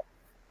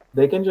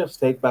 They can just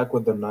take back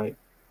with the knight,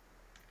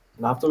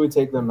 and after we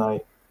take the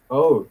knight,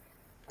 oh,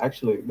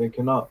 actually they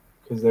cannot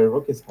because their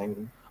rook is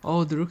hanging.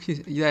 Oh, the rook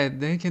is. Yeah,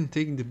 they can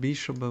take the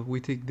bishop, but we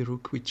take the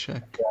rook with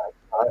check.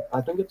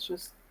 I think it's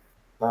just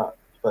that,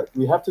 but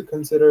we have to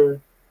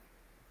consider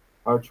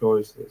our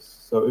choices.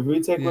 So if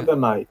we take with Yeah. the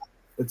knight,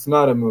 it's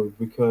not a move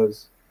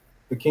because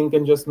the king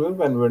can just move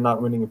and we're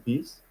not winning a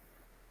piece.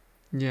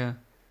 Yeah.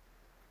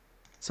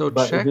 So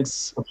But if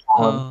it's checks. a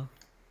pawn,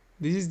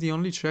 This is the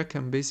only check,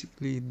 and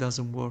basically it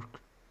doesn't work.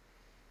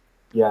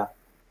 yeah.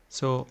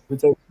 So If we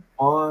take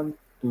pawn,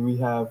 do we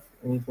have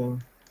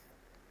anything?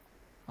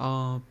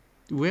 uh,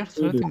 we're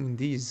We do. threatening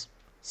these.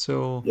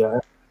 So Yeah.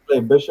 Play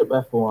bishop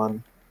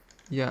f1.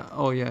 yeah.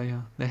 Oh yeah,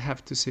 yeah. They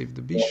have to save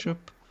the Yeah.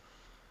 bishop.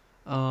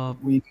 Uh,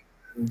 We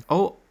can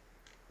oh,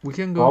 we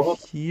can go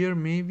probably here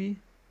maybe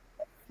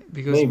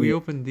because we maybe.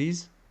 open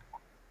these.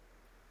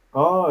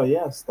 Oh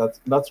yes,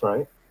 that's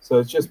right. So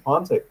it's just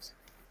pawn takes.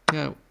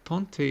 Yeah,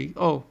 pawn take.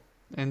 Oh,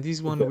 and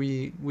this one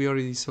Okay. we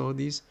already saw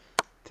this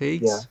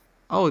Yeah. takes.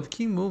 Oh, the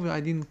king move. I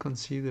didn't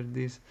consider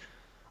this.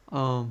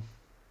 Um.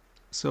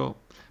 So,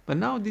 but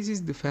now this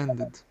is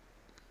defended.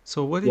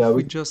 So what Yeah. if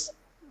we We just?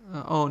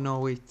 Oh no,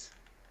 wait.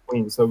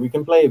 queen. So we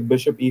can play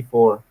bishop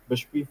e4.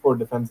 Bishop e4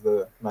 defends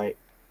the knight.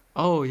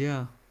 Oh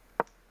yeah.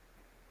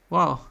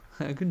 Wow.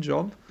 Good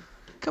job.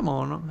 Come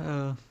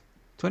on.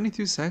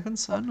 22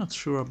 seconds. I'm not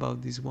sure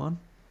about this one.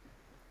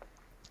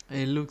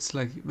 It looks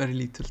like very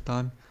little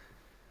time.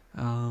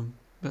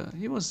 But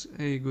it was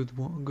a good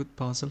one, good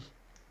puzzle.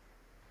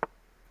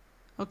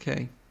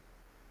 Okay.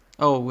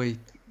 Oh wait.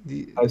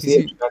 I This see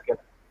it check,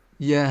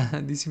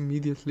 yeah. This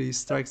immediately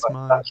strikes but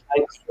my.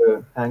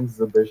 that hangs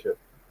the bishop.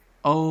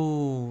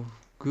 Oh,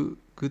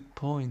 good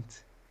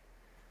point.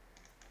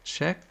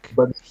 Check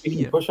But we can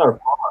here. push our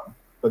pawn.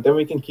 But then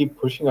we can keep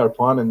pushing our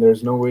pawn, and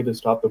there's no way to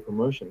stop the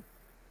promotion.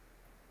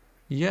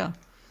 Yeah.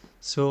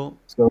 So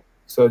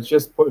So it's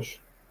just push.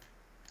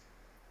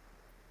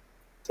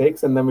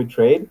 Takes, and then we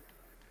trade.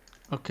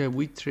 okay,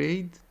 we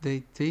trade.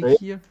 They take Trade.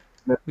 here.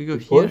 Then We go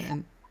we here push.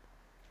 and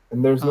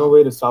And there's no Uh,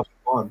 way to stop the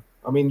pawn.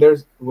 I mean,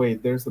 there's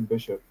the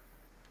bishop.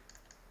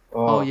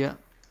 oh Uh, yeah,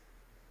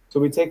 so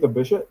we take the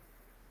bishop,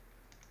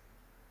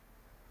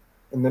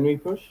 and then we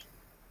push.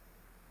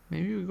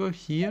 maybe we go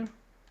here,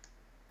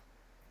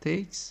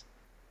 takes,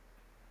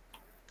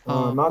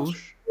 Not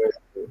push. sure.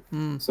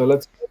 Hmm. So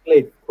let's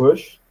calculate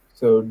push.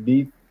 So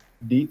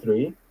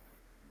d3.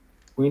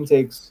 Queen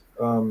takes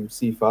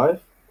c5.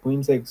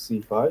 Queen takes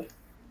c5,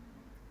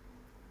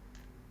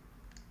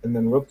 and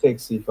then rook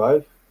takes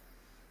c5.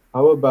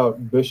 How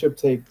about bishop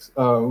takes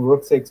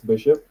rook takes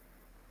bishop,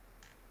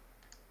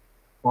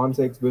 pawn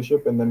takes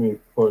bishop, and then we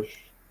push.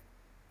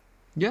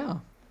 Yeah,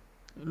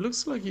 it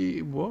looks like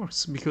it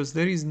works because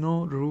there is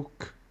no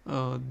rook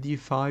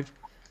d5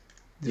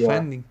 Yeah,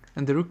 defending,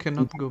 and the rook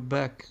cannot go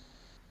back.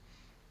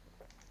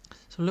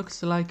 So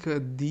looks like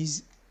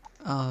this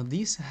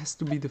has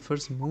to be the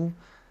first move,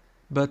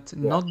 but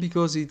yeah, not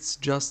because it's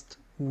just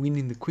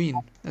winning the queen,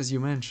 as you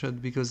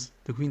mentioned, because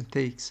the queen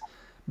takes,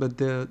 but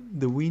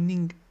the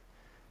winning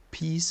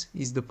piece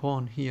is the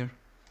pawn here.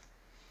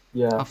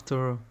 yeah,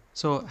 After,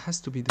 so it has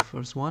to be the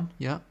first one,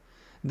 yeah.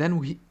 Then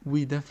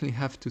we definitely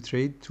have to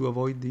trade to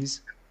avoid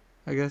this,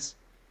 I guess.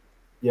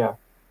 yeah. We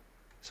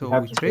So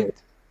have we to trade.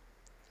 trade,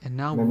 and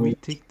now And then we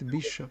take the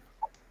bishop.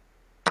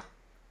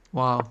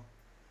 Wow.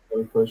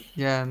 we push.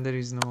 Yeah, and there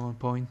is no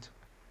point.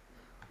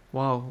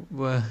 Wow.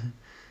 Well,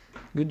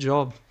 good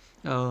job.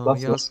 Plus one.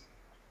 Yes,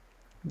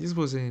 this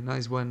was a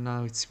nice one.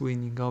 Now it's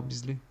winning,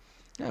 obviously.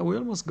 Yeah, we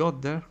almost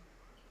got there.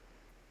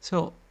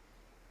 So,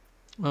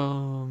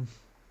 um,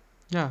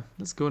 yeah,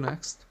 let's go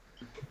next.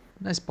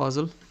 Nice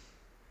puzzle.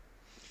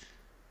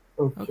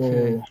 Okay,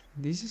 Okay.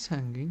 this is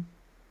hanging,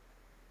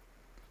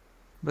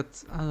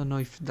 but I don't know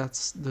if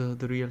that's the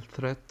real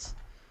threat.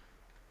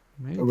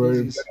 Maybe this We're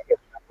is. gonna get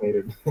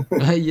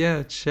checkmated.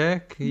 Yeah,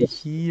 check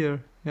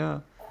here. Yeah,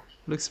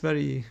 looks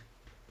very,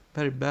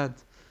 very bad.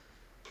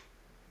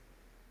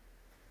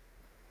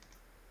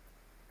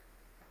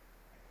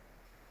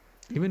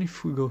 Even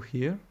if we go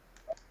here.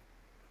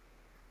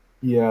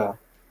 Yeah.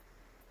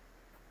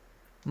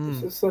 This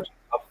Hmm. is such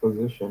a tough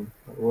position.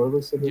 What are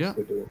we supposed Yeah.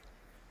 to do?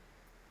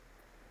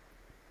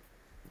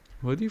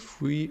 What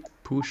if we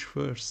push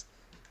first?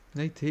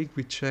 They take,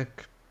 we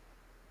check.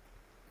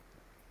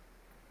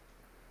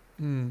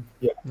 Hmm.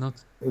 Yeah.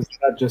 Not. Is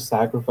that just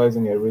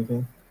sacrificing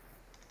everything?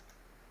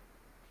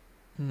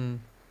 Hmm.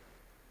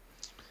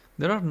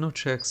 There are no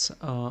checks.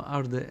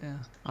 Are they?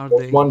 Are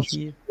There's they one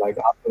here? like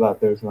after that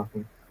there's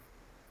nothing.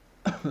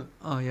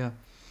 Oh yeah.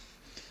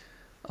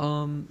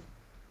 Um.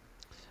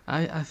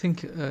 I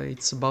think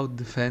it's about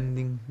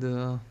defending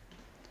the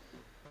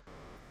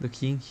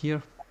king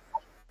here.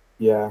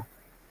 Yeah.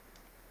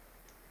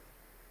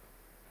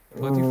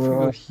 What if we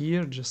go Uh,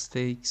 here? Just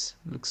takes.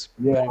 Looks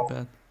very yeah.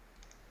 bad.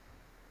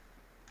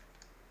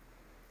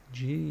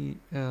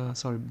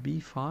 Sorry,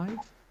 b5.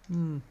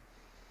 Hmm.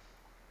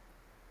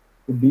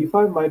 The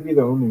b5 might be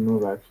the only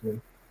move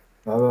actually.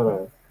 Now that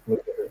I look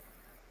at it.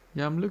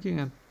 Yeah, I'm looking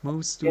at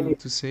moves Can you,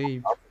 to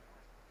save.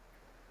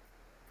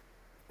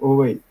 oh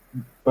wait,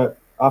 but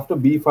after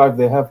b5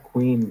 they have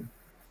queen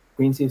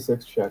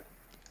c6 check.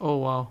 Oh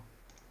wow.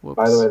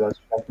 By the Whoops. way, that's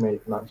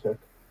checkmate, not check.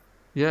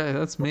 Yeah,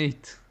 that's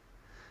mate.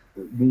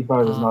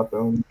 b5 is Uh. not the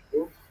only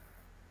move.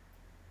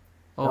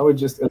 Now Oh. we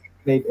just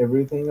eliminate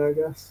everything, I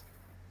guess.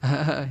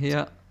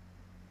 Yeah.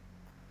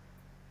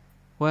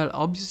 Well,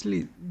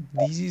 obviously,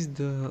 this is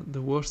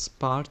the worst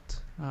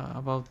part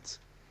about.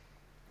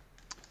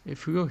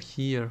 If we go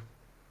here,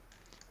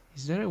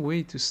 is there a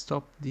way to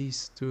stop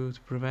this to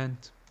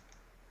prevent?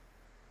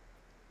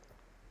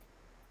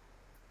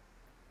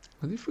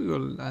 What if we go,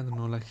 I don't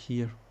know, like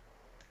here?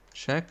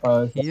 Check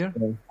here.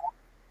 Okay.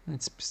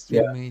 It's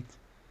still Yeah, mate.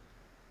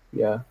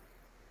 yeah.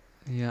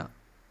 Yeah.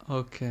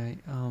 Okay.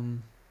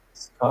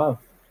 It's tough.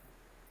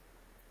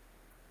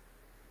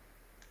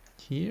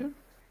 Here,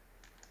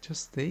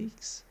 just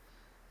takes.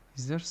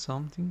 Is there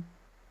something?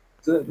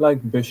 Is it like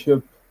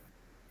bishop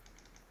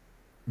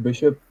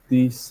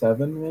d7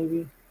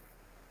 maybe?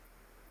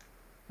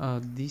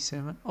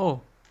 D7.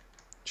 Oh,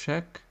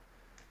 check.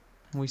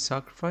 We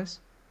sacrifice.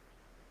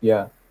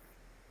 Yeah,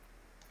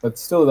 but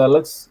still that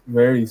looks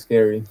very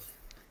scary.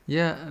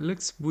 Yeah, it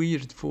looks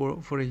weird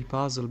for a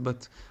puzzle,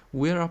 but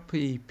we're up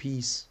a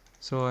piece,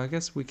 so I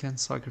guess we can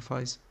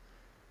sacrifice.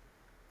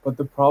 But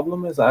the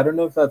problem is, I don't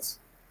know if that's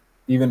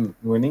even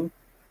winning.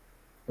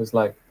 It's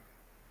like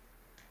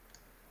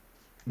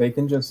they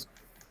can just,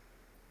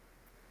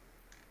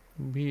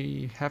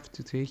 We have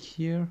to take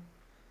here.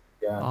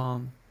 yeah.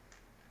 Um,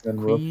 Then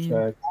rook Queen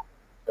check,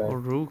 check. or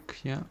rook.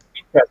 Yeah,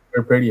 Check.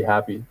 We're pretty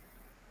happy.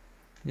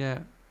 yeah.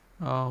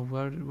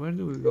 Where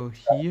do we go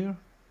here?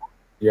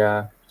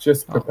 Yeah,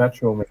 just Oh,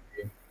 perpetual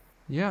maybe.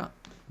 yeah.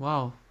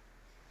 Wow,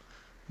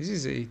 this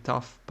is a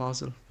tough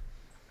puzzle.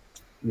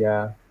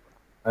 Yeah,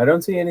 I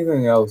don't see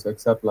anything else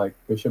except like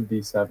bishop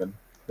d7.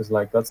 Because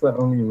like that's the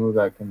only move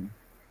that can.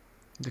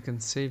 They can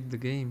save the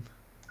game.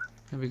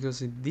 And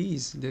because it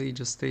these they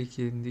just take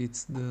it. And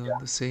it's the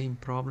same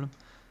problem.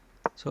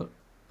 So,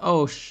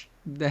 oh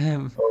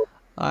damn! Oh,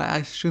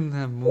 I shouldn't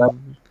have that,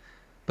 moved.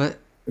 But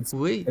it's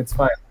wait, it's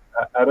fine.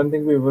 I don't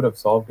think we would have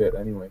solved it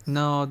anyways.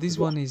 No, this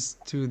one is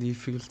too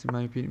difficult in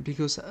my opinion,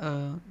 because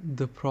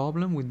the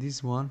problem with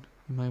this one,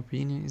 in my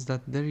opinion, is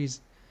that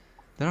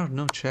there are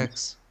no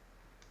checks.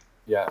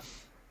 Yeah.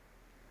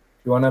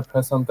 You wanna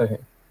press on the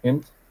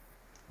hint?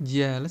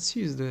 Yeah, let's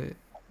use the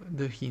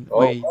hint. Oh,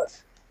 Wait,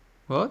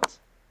 what?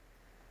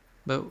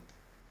 But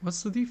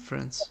what's the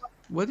difference?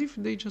 What if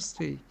they just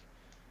take?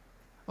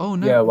 Oh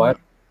no, yeah. Why? no,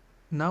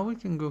 now we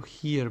can go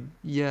here.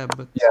 Yeah,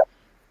 but Yeah.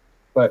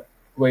 But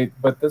wait,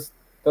 but this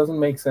doesn't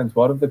make sense.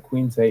 What if the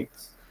queen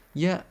takes?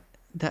 yeah,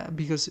 that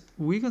because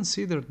we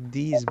consider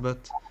these,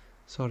 but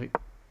sorry,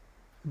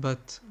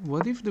 but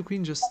what if the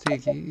queen just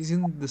take?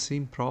 Isn't it the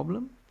same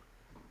problem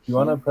You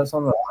wanna here? press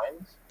on the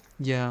lines?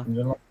 Yeah. In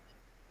general?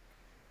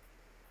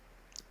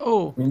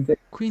 Oh, Queen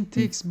takes. queen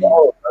takes b.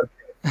 Oh,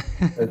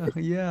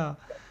 okay. Yeah.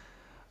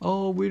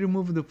 Oh, we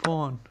removed the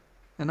pawn,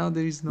 and now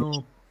there is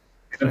no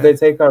If they threat.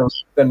 take our rook,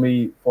 then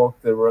we fork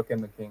the rook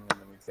and the king, and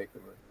then we take the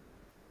rook.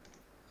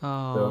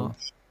 Uh, So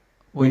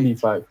queen wait.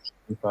 d5,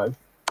 d5,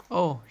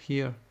 Oh,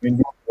 here. queen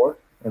d4,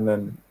 and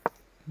then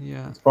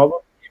Yeah. it's probably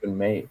even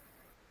mate.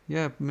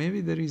 Yeah,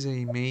 maybe there is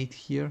a mate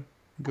here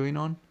going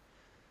on.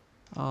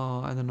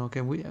 I don't know.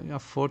 Can we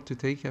afford to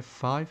take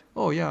f5?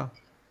 Oh yeah,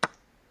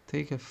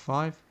 take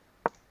f5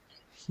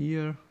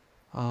 here.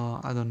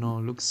 I don't know.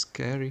 Looks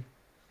scary.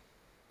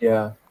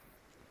 Yeah,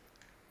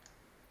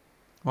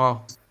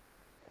 Wow.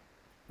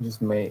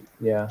 just mate.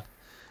 Yeah,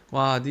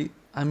 Wow.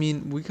 I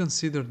mean, we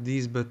considered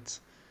these, but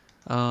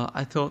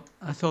I thought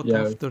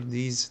yeah, after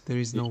these there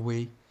is no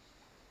way.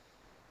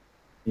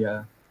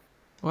 yeah.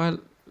 Well,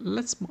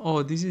 let's.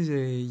 Oh, this is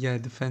a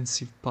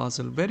defensive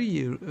puzzle.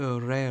 Very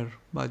rare,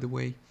 by the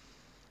way.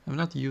 I'm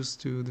not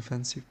used to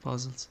defensive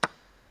puzzles.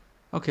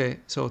 Okay,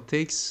 so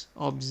takes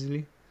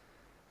obviously.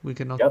 We Yep.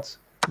 cannot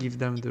give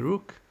them the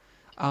rook.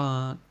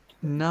 Uh,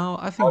 now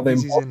I Now think they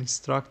this is move an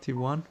instructive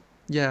one.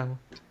 Yeah,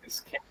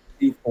 is king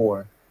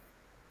d4.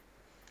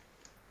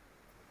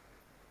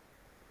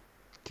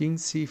 king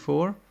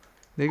c4.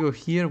 They go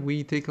here.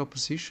 We take a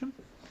position.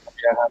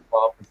 Yeah, have the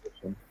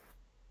opposition.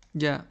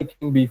 Yeah,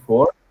 King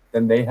b4,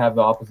 then they have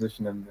the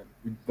opposition, and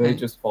then they and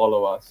just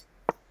follow us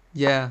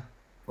yeah,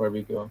 where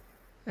we go.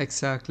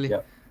 exactly.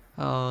 Yeah,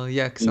 Yeah, easy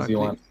exactly.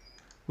 one.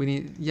 We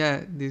need.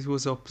 Yeah, this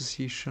was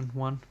opposition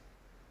one.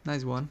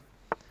 Nice one.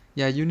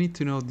 Yeah, you need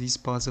to know this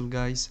puzzle,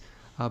 guys,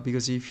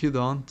 because if you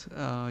don't,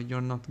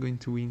 you're not going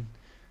to win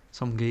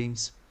some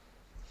games.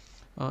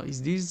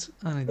 Is this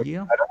an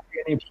idea? I don't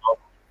see any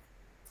problem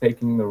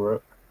taking the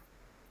rook.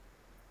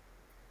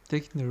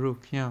 Taking the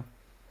rook, yeah.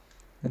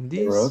 And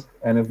The this, rook,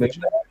 and if they we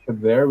play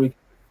bishop there,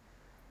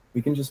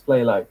 we can just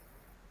play like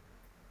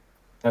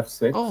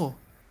f6, oh,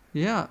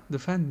 yeah,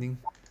 defending.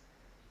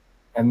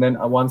 and then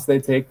once they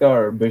take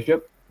our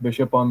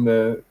bishop on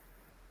the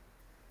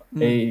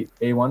Mm.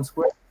 a1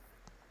 square,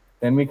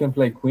 then we can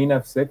play queen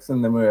f6,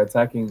 and then we're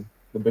attacking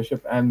the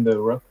bishop and the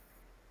rook.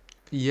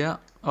 Yeah,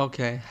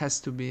 okay, has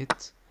to be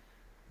it.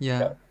 Yeah.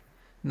 Yeah,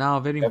 Now,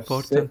 very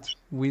important, f6.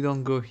 we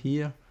don't go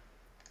here.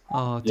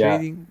 Yeah,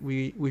 Trading,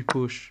 we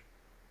push.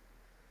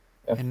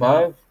 And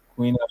f5,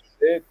 queen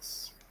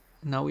f6,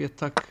 now we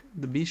attack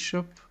the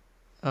bishop.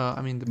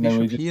 I mean the and then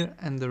we bishop just here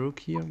and the rook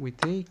here. We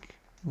take.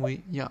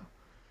 Yeah.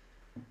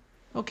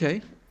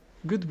 Okay,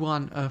 good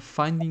one.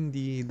 Finding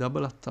the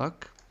double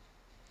attack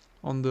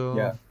on the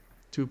yeah.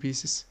 two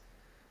pieces.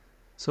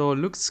 So it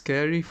looks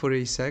scary for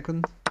a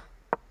second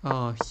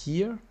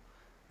here,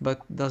 but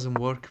doesn't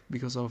work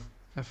because of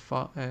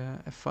f5.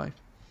 F5.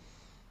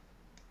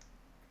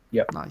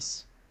 Yep.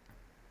 Nice.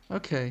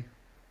 Okay.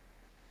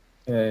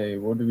 Okay,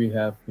 what do we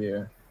have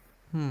here?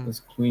 This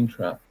queen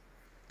trap.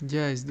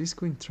 Yeah, is this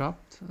queen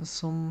trapped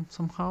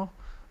somehow?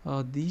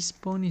 This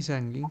pawn is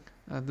hanging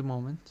at the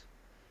moment.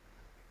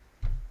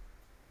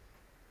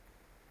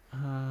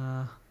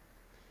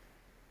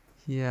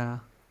 Yeah.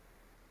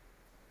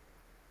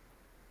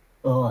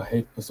 Oh, I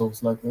hate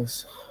puzzles like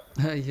this.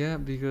 Yeah,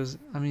 because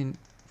I mean,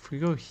 if we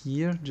go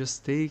here,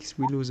 just takes,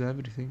 we lose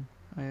everything,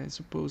 I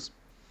suppose.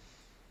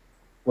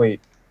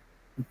 Wait,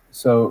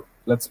 so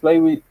let's say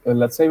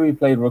we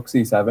play rook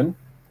c7,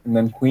 and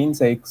then queen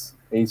takes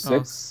a6.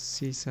 Oh,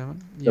 c7.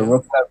 The Yeah.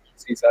 rook has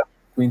c7,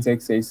 queen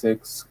takes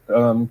a6,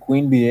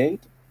 queen b8.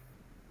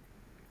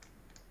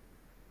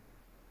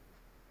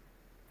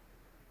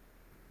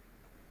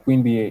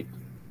 Queen b8.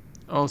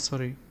 Oh,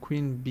 sorry.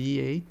 Queen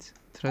b8,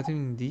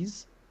 threatening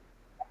these.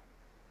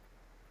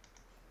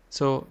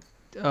 So,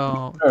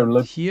 Sure,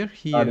 look, here,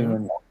 not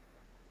even.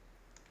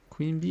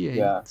 queen b8.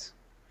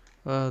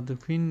 Yeah. The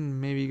queen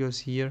maybe goes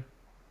here.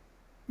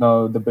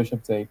 No, the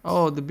bishop takes.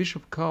 Oh, the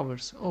bishop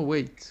covers. Oh,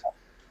 wait.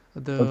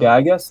 Okay,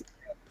 I guess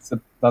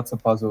that's a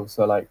puzzle.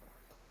 So like,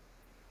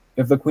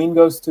 if the queen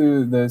goes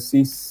to the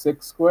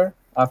c6 square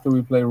after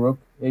we play rook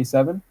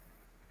a7,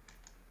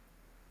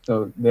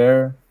 so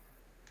there,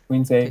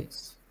 queen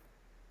takes,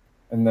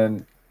 and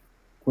then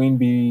queen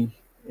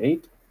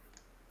b8,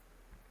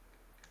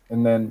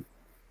 and then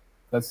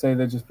let's say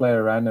they just play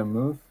a random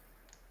move,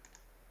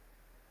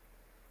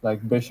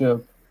 like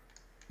bishop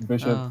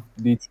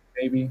d2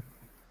 maybe,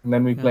 and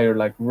then we play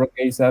like rook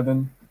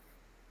a7,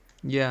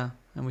 Yeah,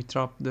 and we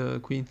trap the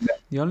queen. Yeah,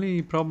 The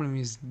only problem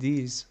is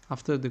this.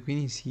 After the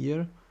queen is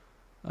here,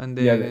 and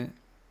yeah,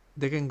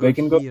 they can go they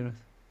can go. here,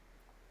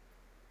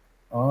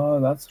 Oh,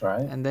 that's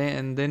right. and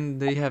then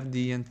they have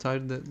the entire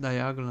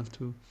diagonal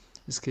to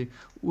escape.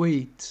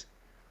 Wait,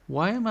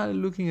 why am I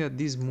looking at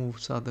this move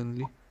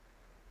suddenly?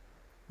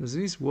 Does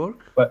this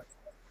work? But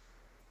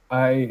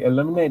I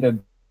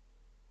eliminated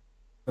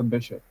the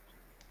bishop,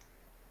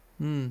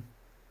 Hmm.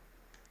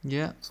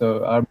 Yeah,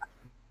 so our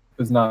bishop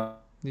is not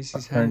this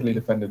is currently handy.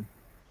 defended.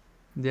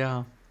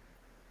 Yeah.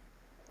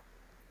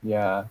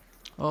 Yeah.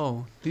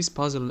 Oh, this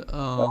puzzle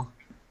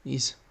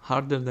is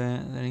harder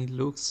than it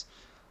looks.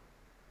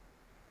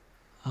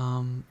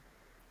 Um,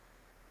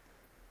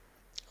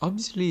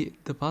 Obviously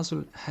the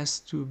puzzle has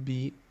to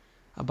be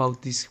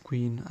about this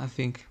queen, I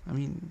think. I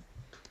mean,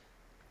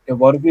 Yeah,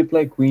 what if we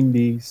play queen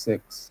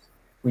d6?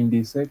 Queen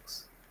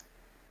d6?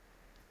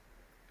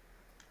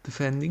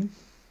 defending.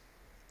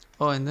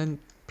 Oh, and then Yeah.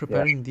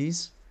 preparing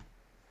these.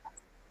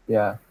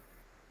 Yeah.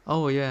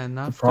 Oh yeah, and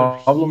The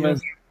after problem here.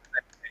 is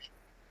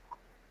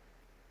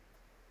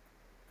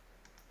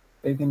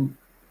they can.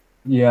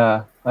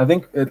 Yeah, I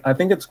think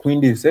it's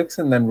queen d6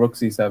 and then rook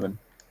c7.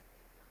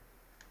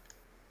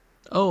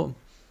 Oh,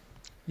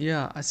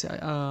 yeah, I see.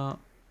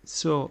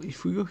 So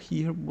if we go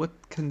here, what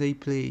can they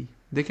play?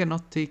 They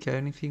cannot take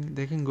anything.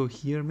 They can go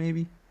here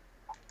maybe,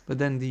 but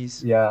then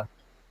these, Yeah,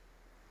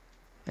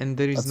 and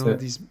there is that's no it.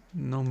 this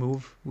no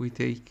move we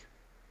take.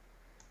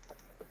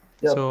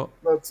 Yep, So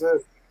that's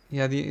it.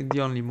 yeah,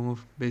 the only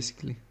move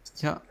basically.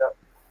 Yeah,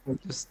 Yeah.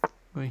 just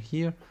going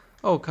here.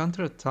 Oh,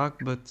 counter attack,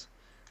 but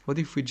what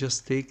if we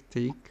just take,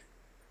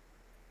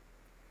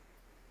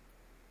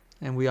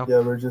 and we up? Yeah,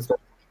 we're just.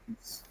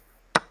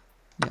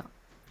 Yeah.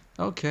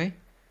 Okay.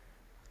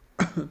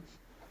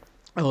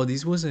 Oh,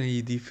 this was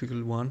a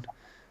difficult one.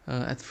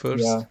 At Yeah.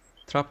 first,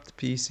 trapped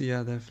piece.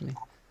 Yeah, definitely.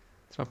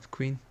 Trapped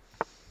queen.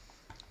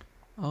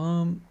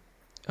 Um.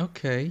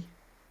 Okay.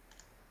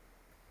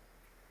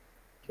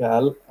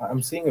 Yeah,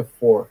 I'm seeing a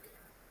fork.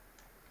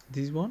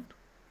 This one.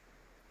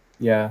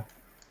 Yeah, that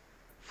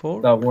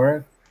Fork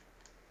work?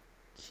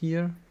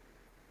 here.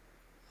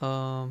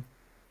 Um.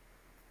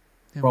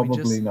 And we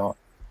Probably just. not.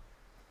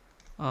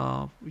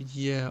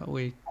 Yeah.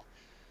 Wait.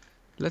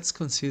 Let's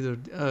consider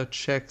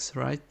checks,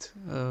 right?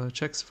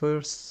 Checks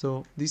first.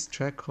 So this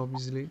check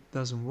obviously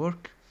doesn't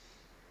work.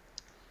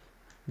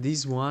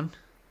 This one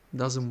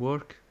doesn't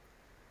work.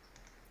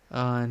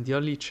 And the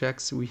only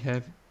checks we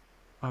have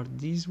are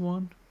this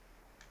one.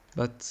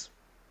 But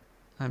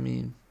I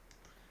mean,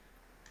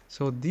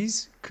 so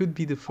this could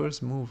be the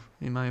first move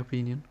in my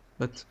opinion.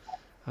 But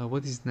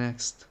what is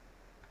next?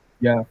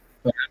 Yeah,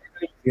 but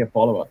I see a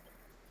follow-up.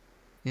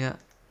 Yeah,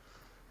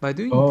 by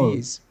doing Oh,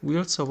 these, we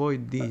also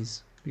avoid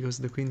these because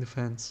the queen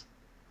defends.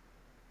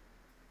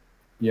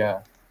 yeah.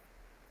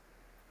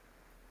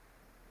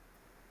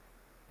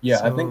 Yeah,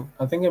 So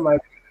I think it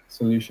might be a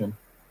solution.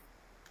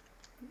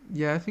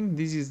 yeah, I think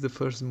this is the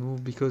first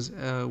move because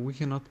we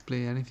cannot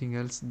play anything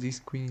else. This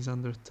queen is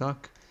under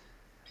attack.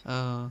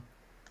 Uh,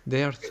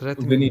 they are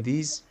threatening Vinny,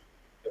 these.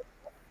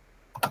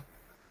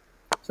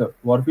 so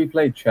what if we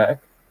play check?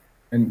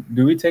 And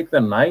do we take the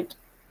knight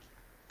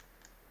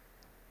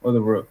or the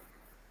rook?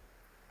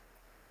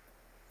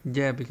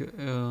 Yeah, because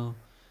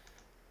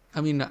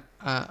I mean,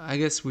 I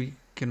guess we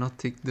cannot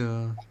take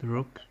the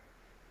rook.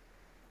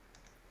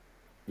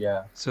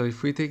 Yeah. So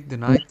if we take the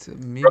knight,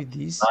 maybe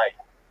these. Knight.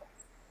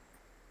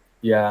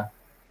 Yeah.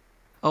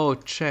 Oh,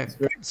 It's very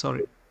check.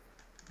 Sorry,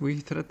 we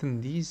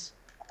threaten these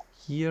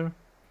here.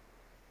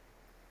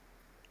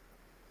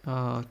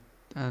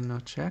 And no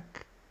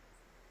check.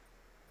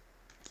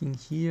 King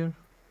here.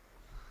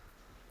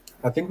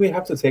 I think we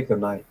have to take the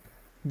knight.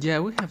 Yeah,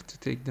 we have to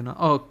take the knight.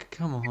 Oh,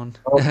 come on.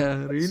 Oh,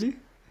 Really?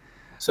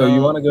 so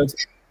you want to go to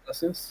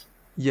analysis?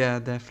 Yeah,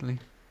 definitely.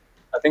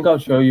 I think I'll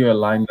show you a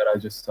line that I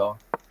just saw.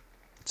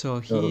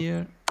 So So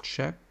here,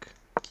 check.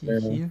 Key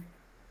here.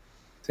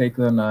 take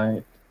the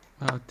knight,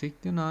 I'll take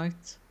the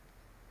knight.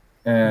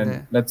 and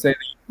There. let's say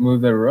you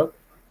move the rook,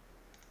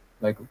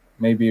 like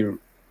maybe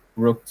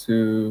rook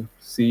to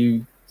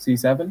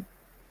c7.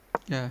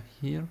 Yeah,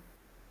 here.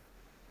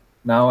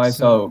 Now I So,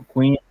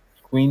 saw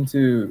queen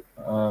to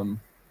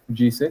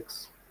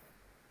g6,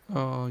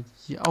 oh,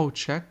 yeah. Oh,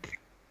 check.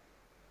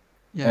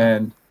 Yeah.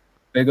 and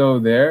they go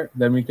there.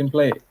 Then we can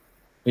play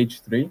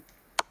h3,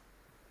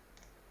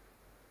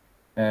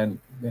 and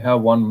they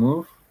have one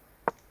move.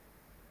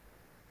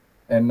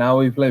 And now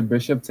we play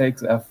bishop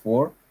takes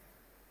f4,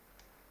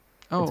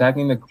 Oh,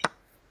 attacking the queen,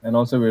 and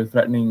also we're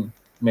threatening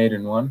mate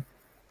in one.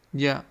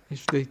 yeah.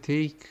 If they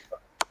take,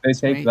 They it's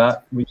take mate.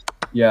 that,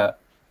 yeah,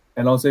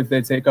 and also if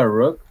they take our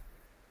rook,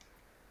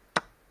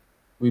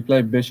 we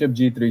play bishop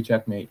g3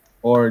 checkmate,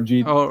 or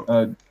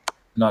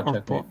not Or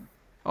checkmate,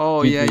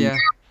 Oh, g3, yeah.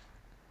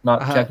 not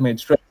checkmate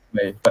straight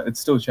away, but it's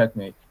still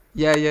checkmate.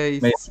 Yeah,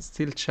 Mate. it's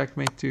still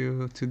checkmate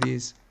to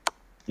these.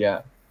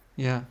 Yeah.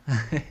 Yeah.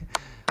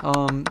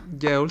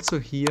 Yeah, also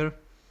here.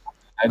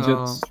 I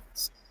just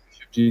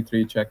bishop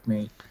g3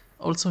 checkmate.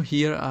 Also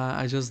here,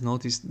 I just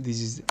noticed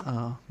this is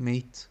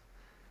mate.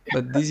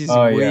 But this is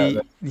Oh yeah,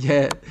 way,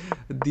 yeah,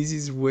 this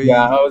is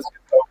yeah. way I was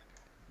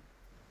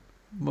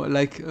more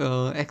like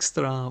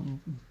extra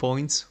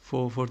points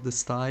for the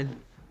style,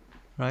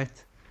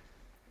 right?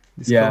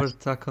 yeah. Discover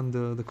attack on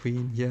the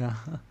queen, yeah.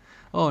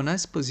 Oh,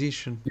 nice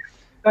position.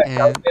 I And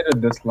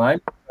calculated this line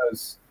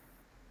because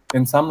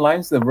in some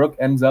lines the rook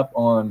ends up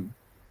on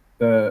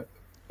the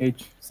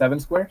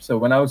h7 square. So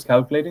when I was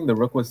calculating, the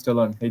rook was still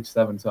on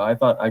h7. So I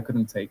thought I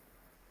couldn't take.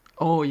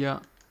 oh yeah,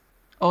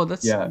 oh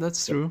Yeah. that's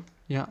So true.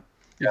 Yeah,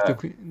 if yeah.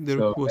 the So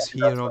rook was maybe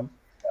here, that's what.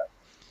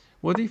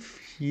 what if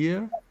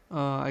here?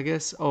 I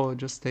guess oh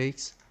just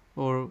takes,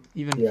 or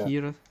even Yeah.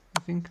 here. I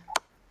think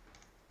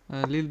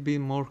a little bit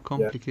more Yeah.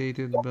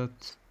 complicated,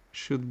 but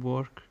should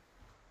work.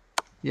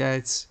 Yeah,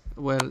 it's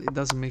well, it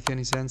doesn't make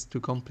any sense to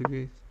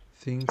complicate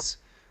things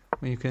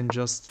when you can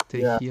just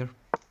take Yeah. here.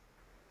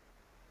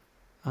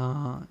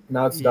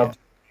 Now it's Yeah, double.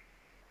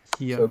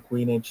 here. So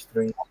queen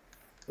h3.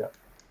 Yeah.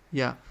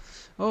 Yeah.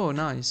 Oh,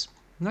 nice,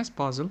 nice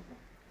puzzle.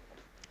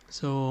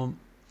 So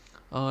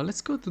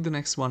let's go to the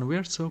next one. We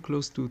are so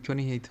close to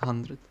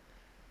 2800.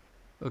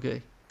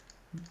 Okay.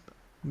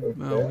 We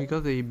Okay.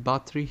 got a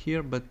battery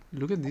here, but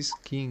look at this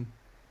king.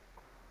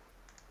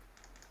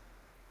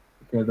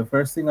 Okay. The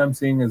first thing I'm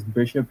seeing is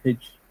bishop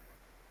h.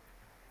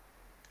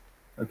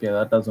 Okay,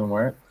 that doesn't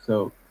work.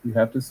 So you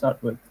have to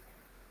start with.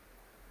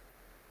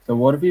 So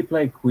what if you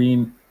play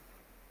queen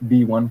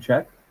b1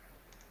 check,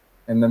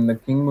 and then the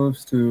king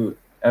moves to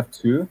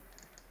f2,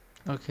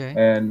 Okay.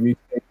 and we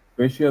take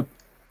bishop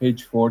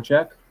h4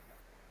 check,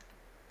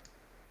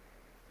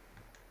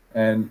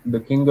 and the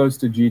king goes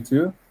to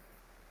g2,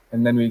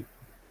 and then we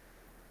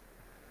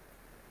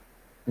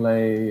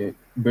play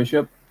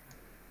bishop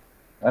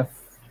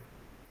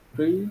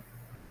f3,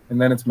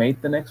 and then it's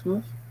mate the next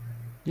move.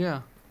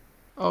 Yeah.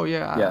 Oh,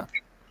 Yeah, yeah.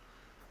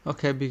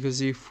 Okay,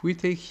 because if we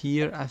take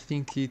here, I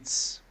think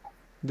it's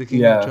the king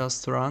yeah,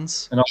 just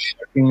runs. and also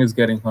the king is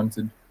getting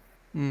hunted.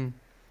 Mm.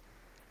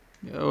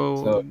 Oh,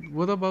 So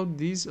what about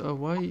this?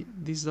 Why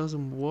this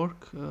doesn't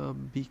work?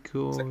 second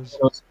Because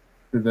goes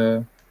to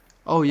the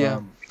oh yeah,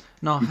 um,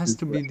 no, it has g2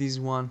 to square. be this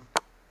one.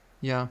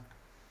 Yeah,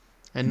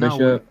 and now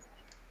we Bishop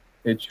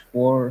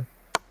h4,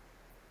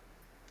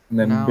 and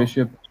then now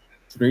bishop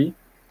 3.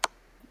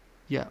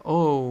 yeah.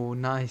 Oh,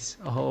 nice.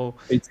 Oh,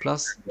 It's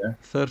plus yeah,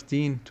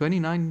 13,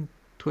 29,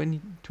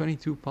 20,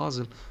 22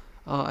 puzzle.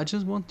 I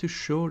just want to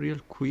show real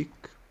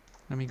quick.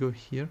 Let me go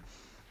here.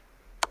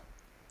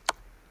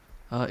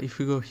 If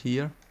we go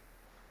here,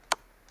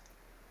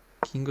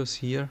 king goes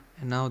here,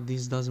 and now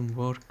this doesn't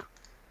work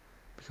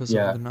because of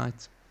yeah, the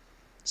knight.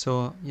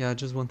 So yeah, I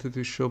just wanted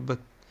to show, but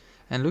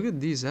and look at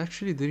this.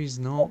 Actually, there is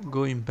no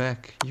going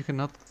back. You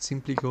cannot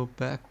simply go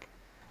back.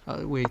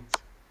 Wait,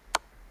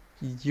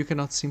 you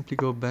cannot simply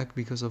go back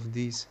because of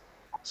this.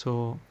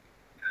 So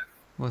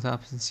what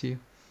happens here?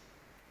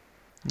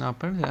 Now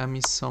apparently I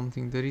missed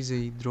something. There is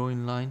a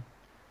drawing line.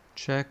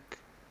 Check,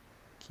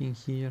 king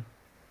here.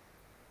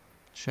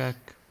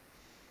 Check.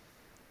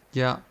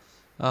 Yeah,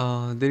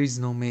 there is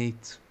no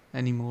mate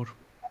anymore.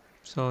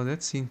 So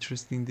that's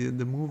interesting.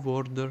 The move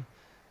order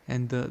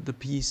and the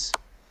piece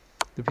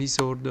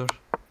order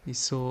is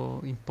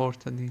so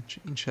important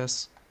in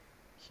chess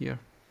here.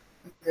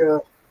 yeah,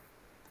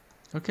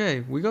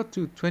 Okay, we got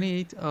to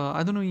 28.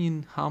 I don't know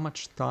in how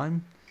much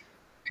time.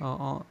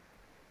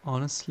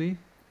 Honestly,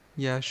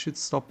 yeah, I should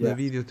stop the yeah,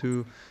 video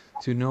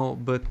to know.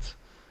 But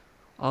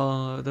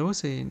that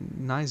was a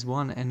nice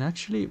one, and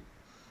actually,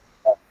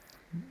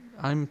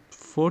 I'm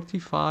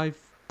 45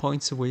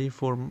 points away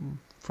from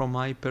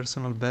my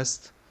personal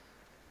best.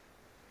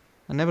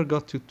 I never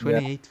got to yeah,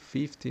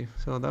 2850,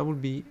 so that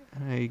would be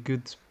a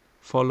good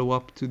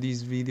follow-up to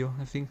this video,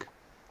 I think.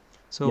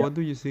 So yeah. what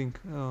do you think,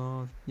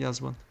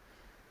 Yaswanth?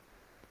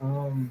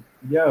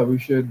 Yeah, we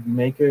should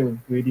make a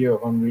video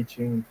on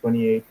reaching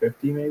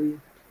 2850 maybe,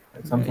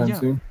 like sometime Yeah,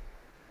 soon.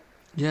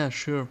 yeah,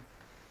 sure.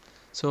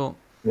 So,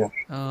 Yeah,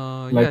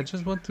 yeah, like I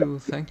just want to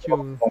thank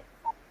you.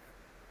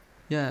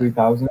 Yeah,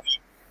 3000.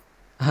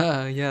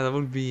 yeah, that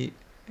would be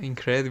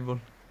incredible.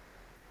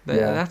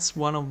 Yeah, That's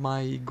one of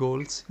my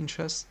goals in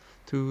chess,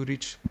 to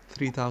reach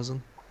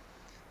 3000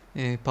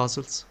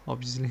 puzzles,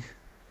 obviously.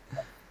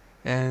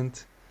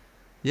 And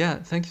yeah,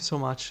 thank you so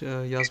much,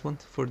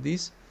 Yaswanth, for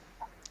this.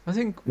 I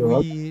think you're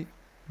welcome.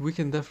 we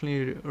can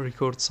definitely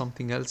record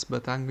something else,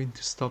 but I'm going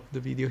to stop the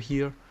video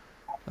here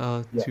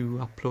Yeah, to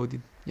upload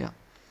it. Yeah.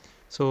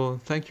 So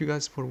thank you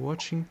guys for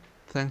watching.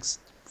 Thanks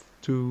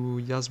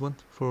to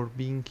Yaswanth for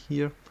being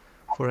here,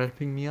 for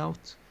helping me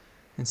out,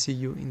 and see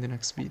you in the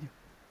next video.